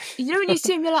doing here? You know, when you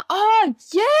see him, you're like, oh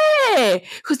yeah,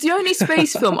 because the only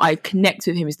space film I connect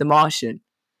with him is The Martian.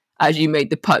 As you made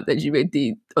the putt that you made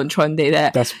on Tron Day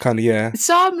there. That's kind of, yeah.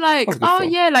 So I'm like, oh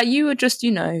yeah, like you were just,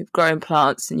 you know, growing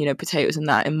plants and, you know, potatoes and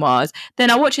that in Mars.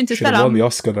 Then I watch Interstellar. Should have won the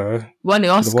Oscar though. Won the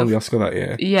Oscar that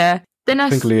year. Yeah. Then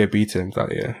I think Leo beat him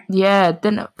that year. Yeah,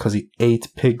 then because he ate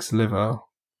pig's liver.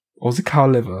 Or was it cow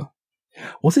liver?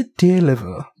 Was it deer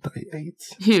liver that he ate?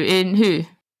 Who? In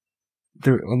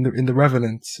The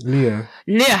Revenant, Leo.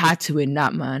 Leo had to win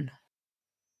that, man.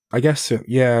 I guess so.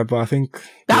 Yeah, but I think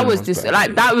that was just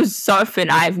like that was something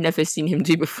I've never seen him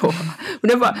do before.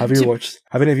 Whenever have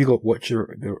any of you watched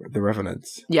the Revenant?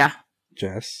 Yeah.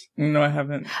 Jess? No, I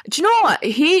haven't. Do you know what?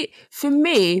 For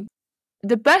me,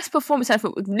 the best performance I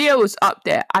thought Leo was up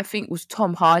there, I think, was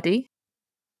Tom Hardy.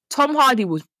 Tom Hardy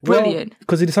was brilliant.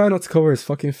 Because he decided not to cover his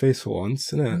fucking face for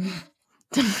once, isn't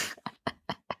it?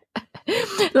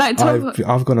 Like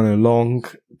I've gone on a long,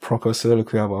 proper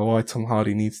soliloquy about why Tom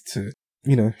Hardy needs to,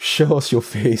 show us your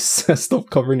face. Stop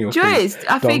covering your face.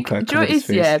 I think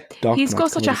he's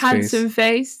got such a handsome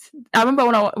face. I remember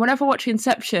whenever I watch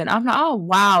Inception, I'm like, oh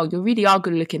wow, you really are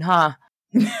good looking, huh?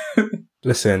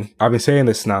 Listen, I've been saying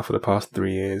this now for the past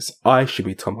 3 years. I should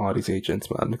be Tom Hardy's agent,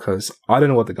 man, because I don't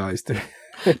know what the guy's doing.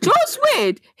 Do you know what's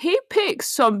weird? He picks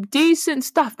some decent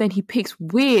stuff, then he picks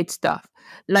weird stuff.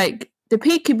 Like the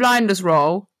Peaky Blinders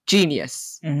role,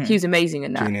 genius. Mm-hmm. He was amazing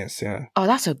in that. Genius, yeah. Oh,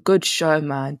 that's a good show,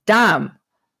 man. Damn,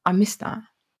 I missed that.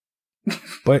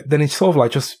 But then he sort of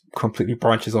like just completely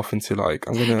branches off into like,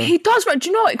 He does, right? Do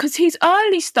you know what? Because his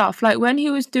early stuff, like when he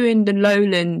was doing the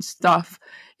Lowland stuff,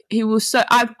 he was so...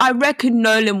 I reckon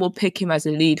Nolan will pick him as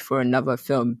a lead for another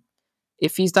film.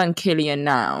 If he's done Killian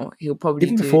now, he'll probably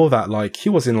Even before that, like, he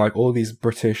was in like all these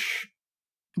British...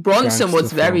 Bronson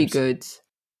was very good.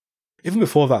 Even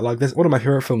before that, like, there's one of my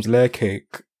favorite films, Layer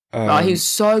Cake. He was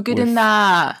so good in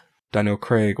that. Daniel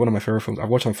Craig, one of my favorite films. I've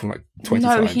watched him from like 20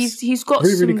 times. No, he's got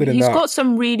got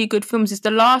some really good films. It's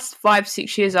the last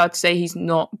 5-6 years I'd say he's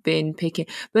not been picking.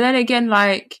 But then again,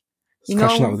 like, he's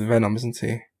catching up with Venom, isn't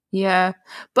he? Yeah,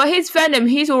 but his Venom,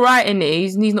 he's all right in it.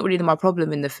 He's not really my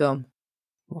problem in the film.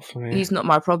 He's not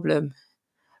my problem.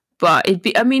 But to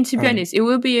be honest, it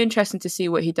will be interesting to see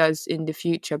what he does in the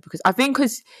future, because I think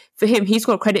for him, he's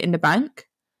got credit in the bank.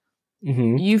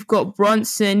 Mm-hmm. You've got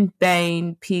Bronson,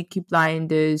 Bane, Peaky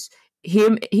Blinders.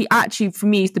 He actually, for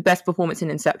me, is the best performance in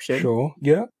Inception. Sure,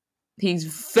 yeah. He's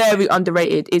very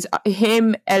underrated. Is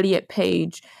him, Elliot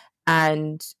Page,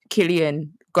 and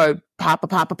Killian go pa pa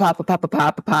pa pa pa pa pa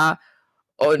pa pa pa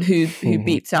on who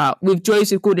beats out, with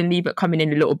Joseph Gordon-Levitt coming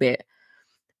in a little bit.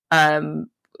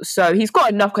 So he's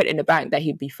got enough credit in the bank that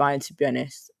he'd be fine, to be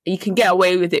honest. He can get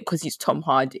away with it because he's Tom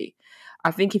Hardy. I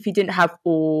think if he didn't have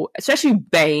especially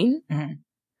Bane,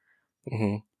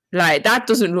 mm-hmm. like that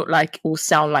doesn't look like or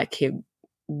sound like him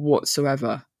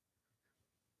whatsoever.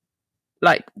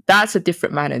 Like that's a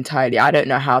different man entirely. I don't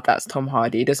know how that's Tom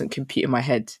Hardy. It doesn't compute in my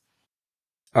head.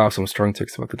 I have some strong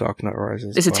takes about The Dark Knight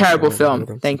Rises. It's a terrible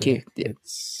film. Thank you.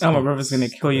 My brother's going to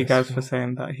kill you guys for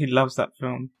saying that. He loves that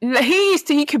film.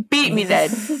 He could beat me then.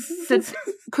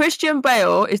 Christian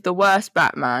Bale is the worst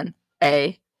Batman.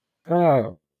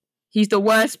 Oh. He's the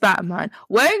worst Batman.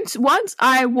 Once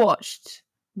I watched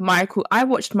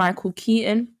Michael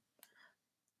Keaton,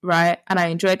 right? And I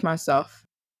enjoyed myself.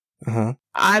 Uh-huh.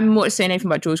 I'm not saying anything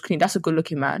about George Clooney. That's a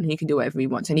good-looking man. He can do whatever he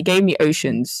wants. And he gave me the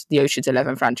Ocean's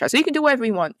 11 franchise. So he can do whatever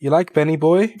he wants. You like Benny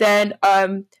Boy? Then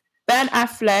Ben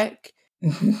Affleck.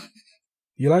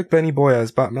 You like Benny Boy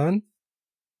as Batman?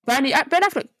 Ben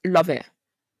Affleck, love it.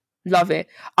 Love it.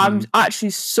 I'm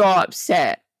actually so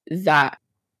upset that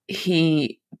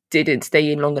he didn't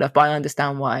stay in long enough, but I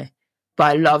understand why. But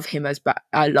I love him as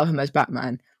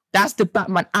Batman. That's the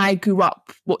Batman I grew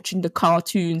up watching the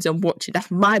cartoons and watching.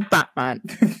 That's my Batman.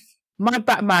 My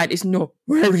Batman is not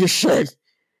very shit.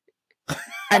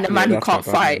 And the man who can't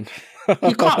fight.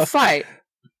 He can't fight.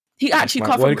 He actually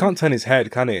can't. Well, he can't turn his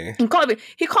head, can he?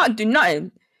 He can't do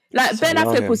nothing. Like Ben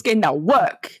Affleck was getting that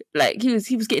work. Like he was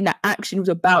getting that action. He was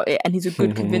about it, and he's a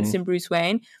good, convincing Bruce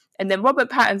Wayne. And then Robert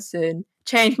Pattinson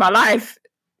changed my life.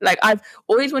 Like I've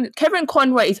always wanted. Kevin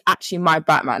Conroy is actually my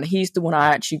Batman. He's the one I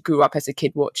actually grew up as a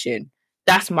kid watching.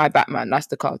 That's my Batman. That's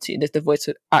the cartoon. That's the voice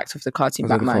actor of the cartoon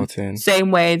Batman. Same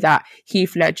way that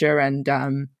Heath Ledger and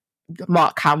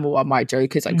Mark Hamill are my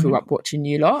Jokers. I grew up watching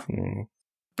you lot.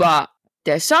 But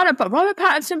there's something about Robert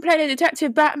Pattinson playing a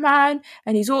detective Batman,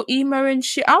 and he's all emo and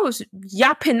shit. I was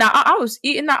yapping that up. I was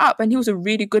eating that up, and he was a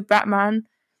really good Batman.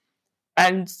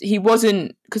 And he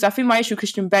wasn't, because I think my issue with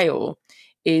Christian Bale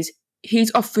is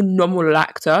he's a phenomenal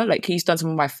actor. Like he's done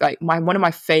some of one of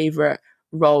my favorite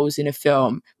roles in a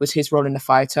film was his role in The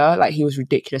Fighter. Like he was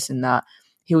ridiculous in that.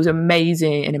 He was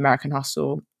amazing in American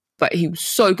Hustle, but he was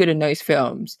so good in those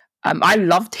films. I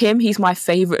loved him. He's my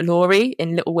favorite Laurie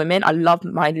in Little Women. I love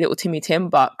my little Timmy Tim,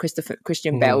 but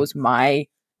Christian Bale was my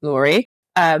Laurie.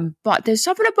 But there's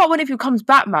something about when he becomes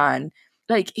Batman,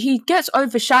 like he gets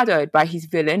overshadowed by his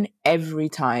villain every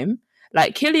time.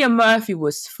 Like Cillian Murphy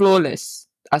was flawless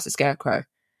as a Scarecrow.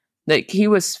 Like he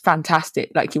was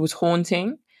fantastic. Like he was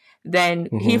haunting. Then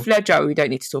Heath Ledger, we don't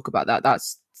need to talk about that. That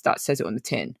says it on the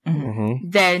tin.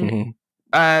 Then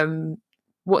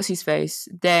what's his face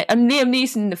there, and Liam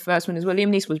Neeson in the first one as well. Liam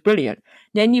Neeson was brilliant.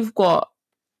 Then you've got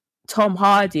Tom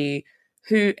Hardy,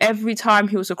 who every time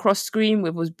he was across screen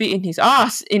with was beating his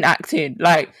ass in acting,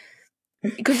 like,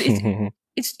 because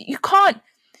it's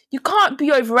you can't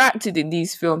be overacted in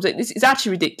these films. Like, it's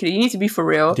actually ridiculous. You need to be for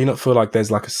real. Do you not feel like there's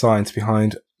like a science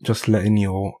behind just letting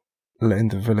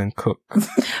the villain cook?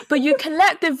 But you can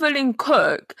let the villain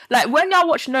cook. Like, when I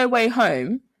watched No Way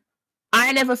Home,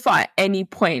 I never thought at any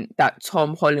point that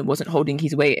Tom Holland wasn't holding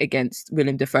his weight against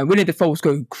Willem Dafoe. Willem Dafoe was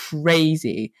going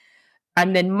crazy.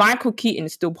 And then Michael Keaton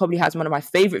still probably has one of my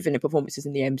favourite villain performances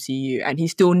in the MCU, and he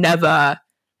still never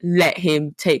let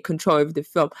him take control over the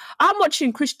film. I'm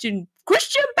watching Christian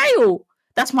Bale.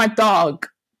 That's my dog.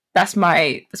 That's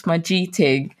my G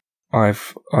thing.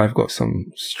 I've got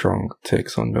some strong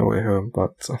takes on No Way Home,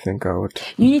 but I think I would.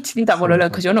 You need to leave that one alone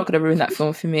because you're not going to ruin that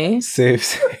film for me.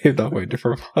 Save that for a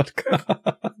different podcast.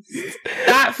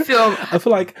 That film. I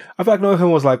feel like No Way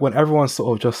Home was like when everyone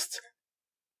sort of just,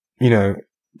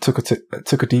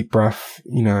 took a deep breath.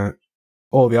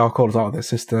 All the alcohol was out of their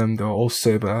system. They were all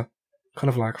sober. Kind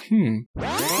of like,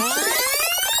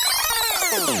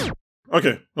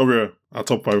 Okay, over here. Our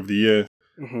top 5 of the year.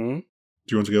 Mm-hmm. Do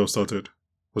you want to get us started?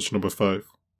 What's your number 5?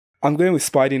 I'm going with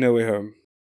Spidey No Way Home.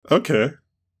 Okay.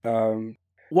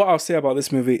 What I'll say about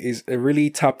this movie is it really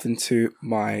tapped into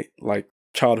my like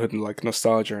childhood and like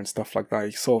nostalgia and stuff like that.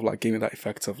 It sort of like gave me that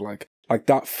effect of like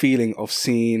that feeling of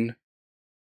seeing,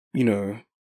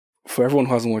 for everyone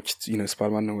who hasn't watched,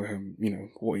 Spider-Man No Way Home,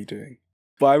 what are you doing?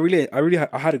 But I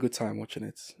had a good time watching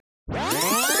it.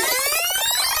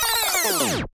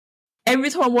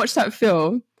 Every time I watch that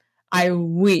film, I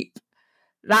weep.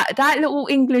 That little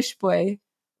English boy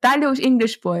has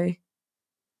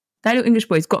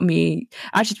got me.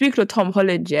 Actually, speaking of Tom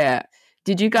Holland, yeah.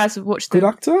 Did you guys watch Good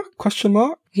actor? Question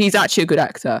mark? He's actually a good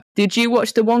actor. Did you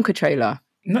watch the Wonka trailer?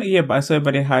 Not yet, but I saw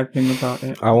everybody hyping about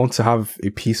it. I want to have a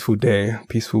peaceful day,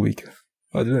 peaceful week.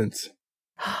 I didn't.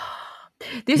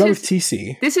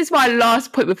 This is my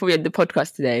last point before we end the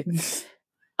podcast today.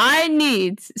 I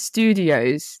need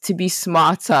studios to be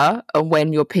smarter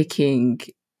when you're picking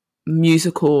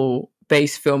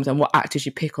musical-based films and what actors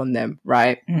you pick on them,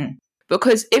 right? Mm.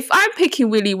 Because if I'm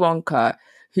picking Willy Wonka,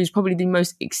 who's probably the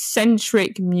most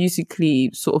eccentric,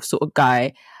 musically sort of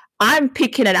guy, I'm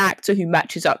picking an actor who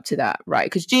matches up to that, right?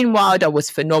 Because Gene Wilder was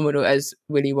phenomenal as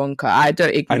Willy Wonka. I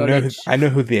don't acknowledge... I know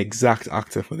who the exact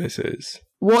actor for this is.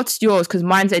 What's yours? Because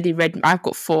mine's Eddie Redmayne. I've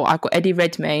got 4. I've got Eddie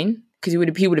Redmayne, because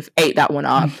he would have ate that one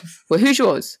up. Well, who's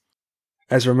yours?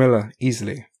 Ezra Miller,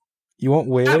 easily. You want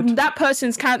weird? That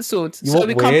person's cancelled. You want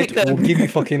weird? Can't pick them. We'll give you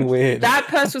fucking weird. That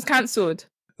person was cancelled.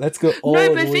 Let's go all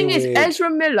No, but the thing weird. is, Ezra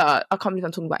Miller, I can't believe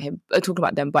I'm talking about him, talking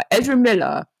about them, but Ezra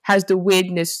Miller has the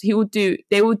weirdness.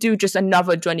 They will do just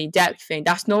another Johnny Depp thing.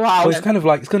 That's not what I want. It's kind of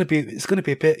like, it's gonna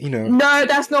be a bit, No,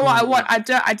 that's not what I want.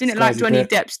 I didn't like Johnny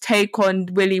Depp's take on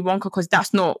Willy Wonka because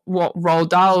that's not what Roald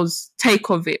Dahl's take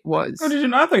of it was. Oh, did you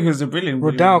know? I think he was a brilliant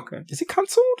Roald Dahl. Is he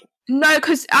cancelled? No,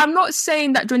 because I'm not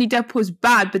saying that Johnny Depp was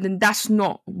bad, but then that's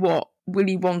not what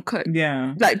Willy Wonka.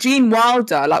 Yeah. Like Gene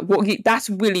Wilder, that's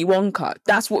Willy Wonka.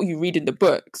 That's what you read in the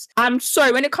books. I'm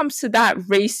sorry, when it comes to that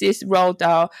racist Roald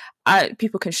Dahl,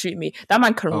 people can shoot me. That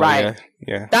man can write.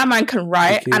 Yeah. That man can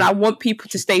write, and I want people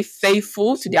to stay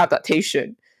faithful to the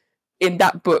adaptation in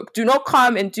that book. Do not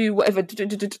come and do whatever.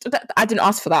 I didn't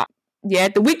ask for that. Yeah,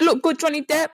 the wig looked good, Johnny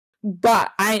Depp,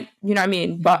 but you know what I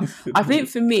mean? But I think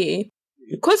for me,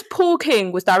 because Paul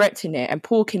King was directing it, and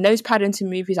Paul King, those Paddington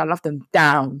movies, I love them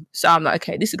down. So I'm like,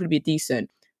 okay, this is going to be decent.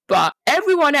 But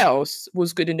everyone else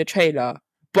was good in the trailer,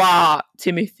 but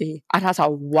Timothy. And I was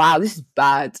like, wow, this is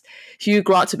bad. Hugh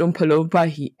Grant and Oompa Loompa,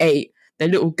 he ate. The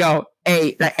little girl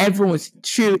ate. Like, everyone was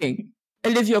chewing.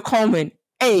 Olivia Colman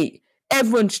ate.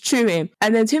 Everyone's chewing.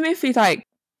 And then Timothy's like,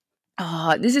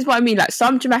 this is what I mean. Like,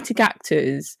 some dramatic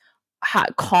actors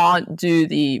can't do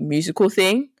the musical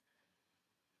thing.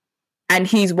 And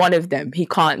he's one of them. He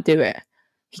can't do it.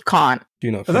 He can't.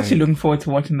 I was actually looking forward to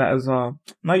watching that as well.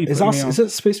 Now you is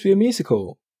it supposed to be a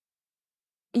musical?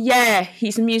 Yeah,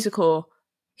 he's a musical.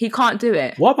 He can't do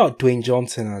it. What about Dwayne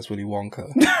Johnson as Willy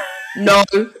Wonka?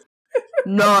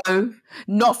 No,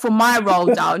 not for my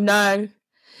role, down. No,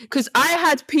 because I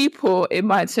had people in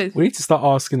my. We need to start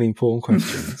asking important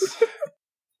questions.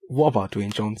 What about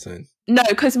Dwayne Johnson? No,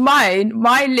 because my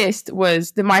list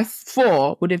was my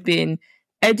 4 would have been.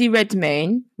 Eddie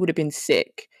Redmayne would have been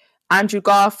sick. Andrew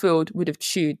Garfield would have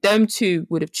chewed. Them 2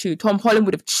 would have chewed. Tom Holland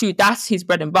would have chewed. That's his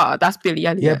bread and butter. That's Billy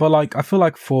Elliot. Yeah, but I feel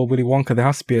like for Willy Wonka, there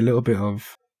has to be a little bit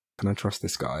of, can I trust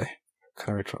this guy?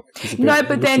 No,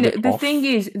 but then the thing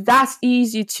is, that's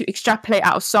easy to extrapolate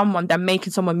out of someone than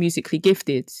making someone musically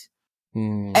gifted.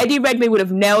 Eddie Redmayne would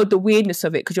have nailed the weirdness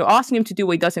of it, because you're asking him to do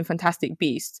what he does in Fantastic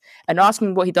Beasts and asking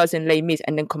him what he does in Les Mis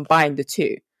and then combine the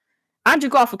two. Andrew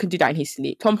Garfield can do that in his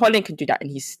sleep. Tom Holland can do that in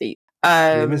his sleep.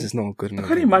 Les Mis is not good. I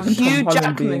couldn't imagine Hugh Tom Holland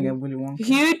Jackman being a Willy Wonka.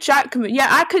 Hugh Jackman, yeah,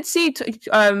 I could see,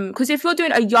 because if you're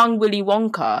doing a young Willy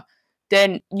Wonka,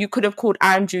 then you could have called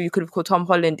Andrew, you could have called Tom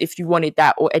Holland if you wanted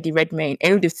that, or Eddie Redmayne,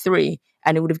 any of the three,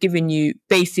 and it would have given you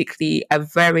basically a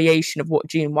variation of what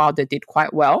Gene Wilder did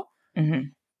quite well.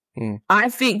 I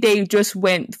think they just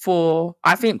went for,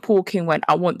 I think Paul King went,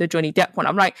 I want the Johnny Depp one.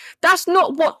 I'm like, that's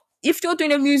not what, if you're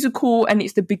doing a musical and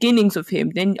it's the beginnings of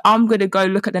him, then I'm going to go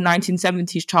look at the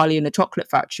 1970s Charlie and the Chocolate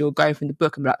Factory or going from the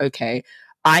book and be like, okay,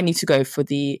 I need to go for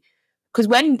the, because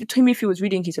when Timothy was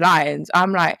reading his lines,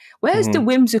 I'm like, where's the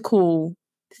whimsical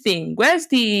thing? Where's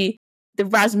the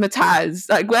razzmatazz?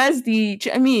 Like, where's the, do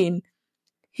you know what I mean?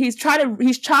 He's trying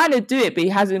to do it, but he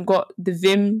hasn't got the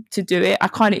vim to do it. I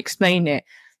can't explain it.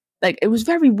 Like, it was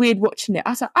very weird watching it.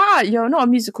 I was like, you're not a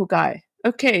musical guy.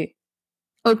 Okay.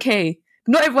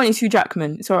 Not everyone is Hugh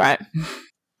Jackman. It's all right.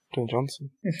 Don Johnson.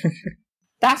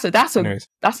 Actually,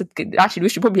 we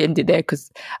should probably end it there,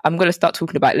 because I'm going to start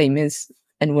talking about Les Mis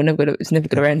and it's never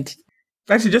going to end.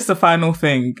 Actually, just a final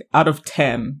thing. Out of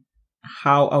 10,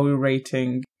 how are we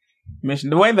rating Mission?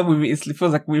 The way that it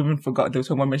feels like we even forgot they were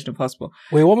talking about Mission Impossible.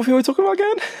 Wait, what movie were we talking about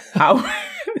again? How?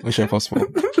 Mission Impossible.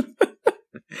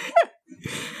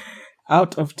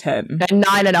 Out of 10. A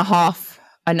 9.5.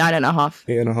 A 9.5.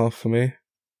 8.5 for me.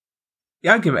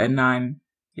 Yeah, I'll give it a 9.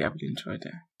 Yeah, I really enjoyed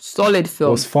it. Solid film.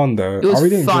 It was fun though. I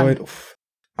really enjoyed.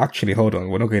 Actually, hold on.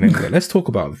 We're not going into it. Let's talk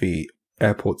about the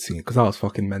airport scene, because that was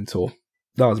fucking mental.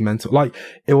 That was mental. Like,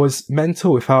 it was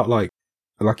mental without like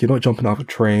you're not jumping out of a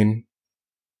train.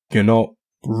 You're not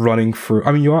running through.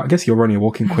 I mean, I guess you're running,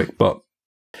 walking quick, but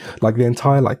like the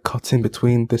entire like cutting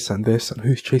between this and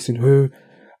who's chasing who,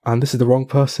 and this is the wrong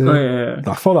person. Oh, yeah.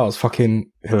 I thought that was fucking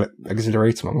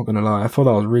exhilarating. I'm not gonna lie. I thought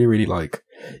that was really, really like,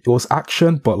 it was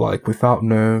action, but like without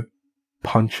no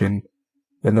punching.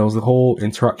 Then there was the whole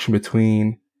interaction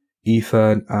between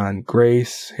Ethan and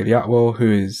Grace, Haley Atwell,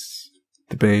 who is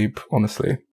the babe,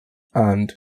 honestly.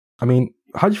 And I mean,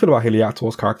 how do you feel about Haley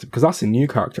Atwell's character? Because that's a new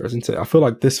character, isn't it? I feel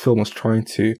like this film was trying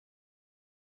to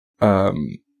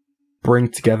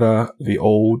bring together the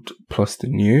old plus the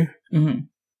new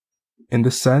in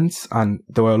this sense. And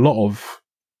there were a lot of,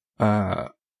 there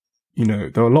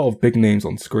were a lot of big names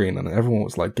on screen, and everyone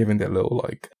was like giving their little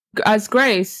like. As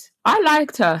Grace, I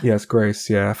liked her. Yes, Grace.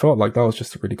 Yeah, I felt like that was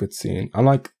just a really good scene, and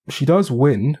like she does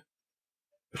win.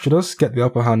 She does get the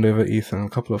upper hand over Ethan a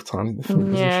couple of times in the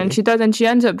film. Yeah, and she does, and she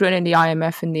ends up joining the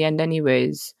IMF in the end,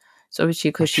 anyways. So obviously,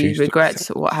 because she regrets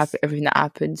what happened, everything that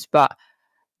happens. But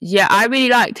yeah, I really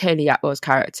liked Haley Atwell's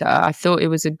character. I thought it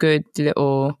was a good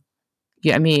little,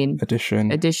 you know what I mean?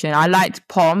 Addition. I liked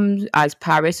Pom as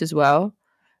Paris as well.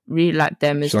 Really liked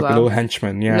them as well. Like a little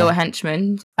henchman, yeah. Little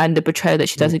henchman. And the betrayal that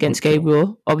she does against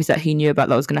Gabriel. Obviously, that he knew about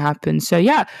that was going to happen. So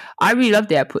yeah, I really loved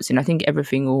the airport scene. I think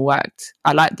everything all worked.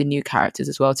 I liked the new characters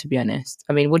as well, to be honest.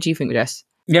 I mean, what do you think, Jess?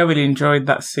 Yeah, I really enjoyed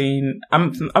that scene.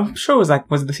 I'm sure it was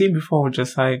was the scene before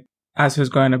just like, as he was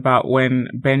going about when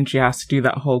Benji has to do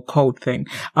that whole code thing.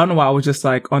 I don't know why, I was just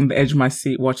like on the edge of my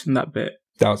seat watching that bit.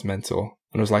 That was mental.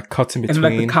 And it was like cutting between.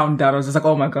 And like the countdown, I was just like,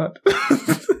 oh my God.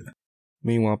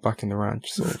 Meanwhile, back in the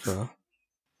ranch, sort of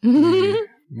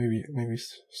maybe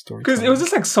story. Because it was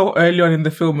just like so early on in the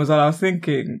film as well. I was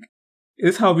thinking,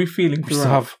 is this how we're feeling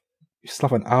throughout? You still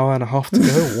have an hour and a half to go.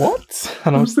 What?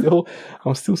 And I'm still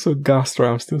so gassed, right?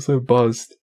 I'm still so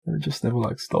buzzed. And it just never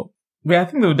like stopped. Yeah, I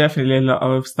think there were definitely a lot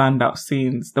of standout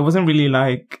scenes. There wasn't really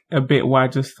like a bit where I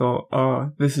just thought, oh,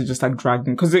 this is just like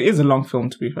dragging. Because it is a long film,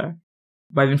 to be fair.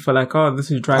 But I didn't feel like, oh, this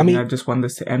is dragging. I just want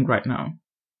this to end right now.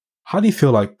 How do you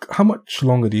feel like, how much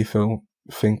longer do you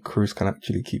think Cruise can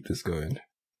actually keep this going?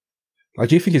 Like,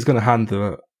 do you think he's going to hand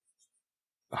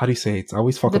how do you say it? I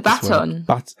always fuck up this word.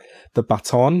 The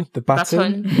baton? The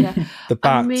baton? Yeah. The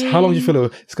bat. I mean, how long do you feel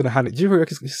it's going to hand it? Do you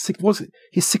reckon he's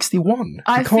 61?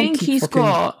 I think he's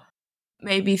got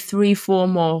maybe 3-4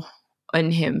 more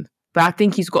on him. But I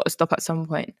think he's got to stop at some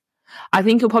point. I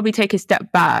think he'll probably take a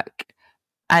step back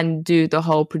and do the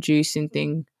whole producing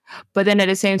thing. But then at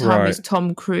the same time, it's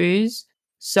Tom Cruise.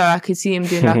 So I could see him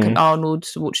doing like an Arnold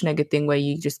Schwarzenegger thing where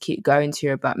you just keep going to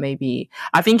about maybe...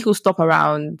 I think he'll stop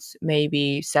around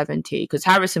maybe 70 because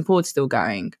Harrison Ford's still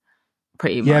going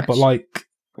pretty much. Yeah, but like,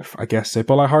 I guess so.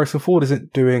 But like Harrison Ford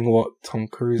isn't doing what Tom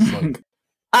Cruise like...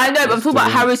 I know, but I'm talking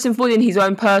about Harrison Ford in his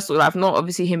own personal life, not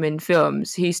obviously him in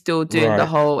films. He's still doing the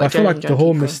whole... I feel like the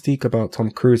whole mystique about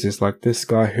Tom Cruise is like this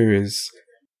guy who is...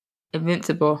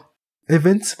 Invincible,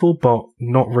 but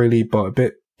not really, but a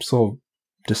bit sort of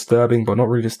disturbing, but not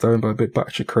really disturbing, but a bit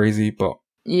batshit crazy, but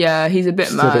yeah, he's a bit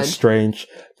still mad. a bit strange.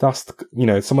 That's,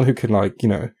 someone who can, like,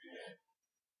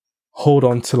 hold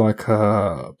on to, like,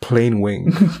 a plane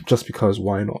wing just because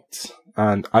why not?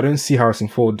 And I don't see Harrison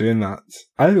Ford doing that.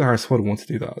 I don't think Harrison Ford would want to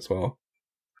do that as well.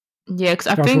 Yeah, because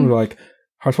I think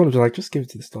Harrison Ford would be like, just give it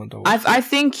to the stunt double. I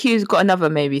think he's got another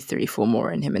maybe 3-4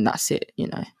 more in him, and that's it.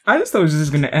 I just thought it was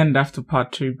just going to end after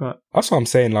part 2, but that's what I'm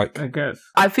saying. Like, I guess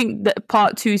I think that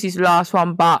part 2 is his last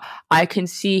one, but I can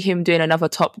see him doing another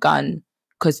Top Gun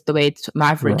because the way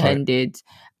Maverick ended,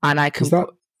 and I can.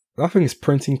 That thing is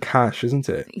printing cash, isn't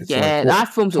it? It's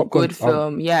that film's a good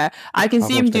film. Yeah, I can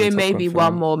see him doing maybe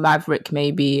one more Maverick,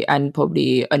 maybe, and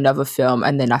probably another film,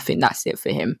 and then I think that's it for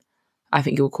him. I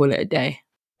think he'll call it a day.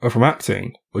 Oh, from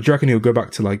acting? Or do you reckon he'll go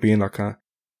back to like being like a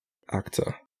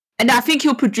actor? And I think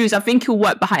he'll produce. I think he'll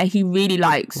work behind. He really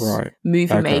likes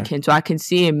movie making, so I can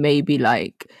see him maybe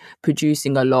like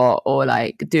producing a lot or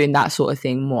like doing that sort of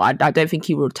thing more. I don't think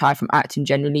he will retire from acting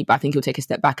generally, but I think he'll take a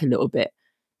step back a little bit,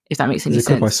 if that makes any sense.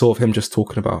 There's a clip I saw of him just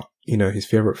talking about his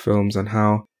favorite films and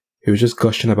how he was just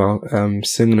gushing about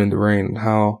Singing in the Rain and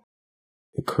how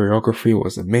the choreography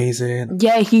was amazing.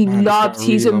 Yeah,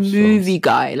 he's a movie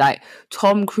guy. Like,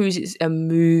 Tom Cruise is a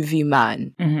movie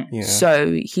man. Mm-hmm. Yeah.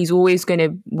 So he's always going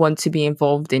to want to be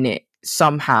involved in it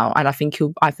somehow. And I think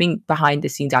behind the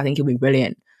scenes, I think he'll be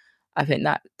brilliant. I think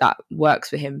that works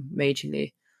for him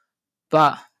majorly.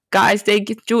 But guys,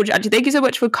 George, actually, thank you so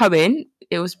much for coming.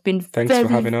 Thanks for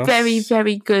having us. Very,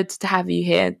 very good to have you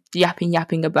here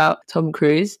yapping about Tom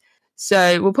Cruise.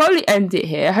 So we'll probably end it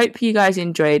here. I hope you guys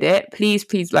enjoyed it. Please,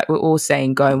 like we're all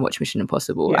saying, go and watch Mission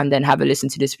Impossible and then have a listen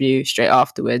to this review straight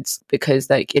afterwards, because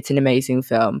like it's an amazing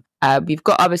film. We've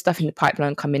got other stuff in the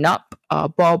pipeline coming up. Our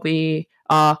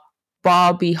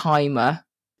Barbieheimer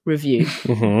review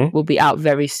will be out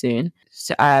very soon.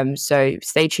 So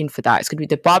stay tuned for that. It's gonna be,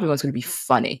 the Barbie one's gonna be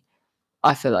funny.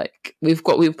 I feel like we've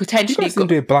potentially. You guys didn't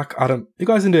do a Black Adam. You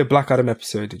guys didn't do a Black Adam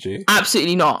episode, did you?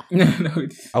 Absolutely not. No.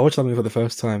 I watched that movie for the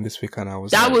first time this week, and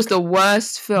that was the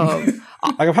worst film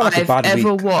I've had a bad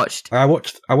ever week. watched. I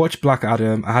watched Black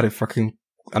Adam. I had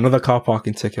another car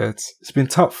parking ticket. It's been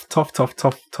tough.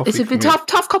 It's been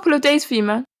tough couple of days for you,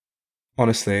 man.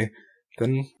 Honestly,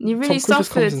 then you really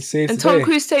suffered, and Tom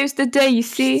Cruise saves the day. You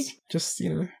see, just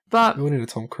But we need a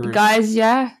Tom Cruise, guys.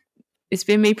 Yeah, it's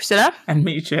been me, Priscilla, and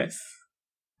me, Jess.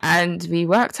 And we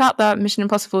worked out that Mission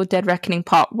Impossible Dead Reckoning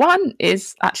Part 1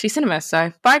 is actually cinema.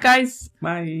 So, bye, guys.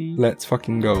 Bye. Let's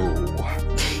fucking go.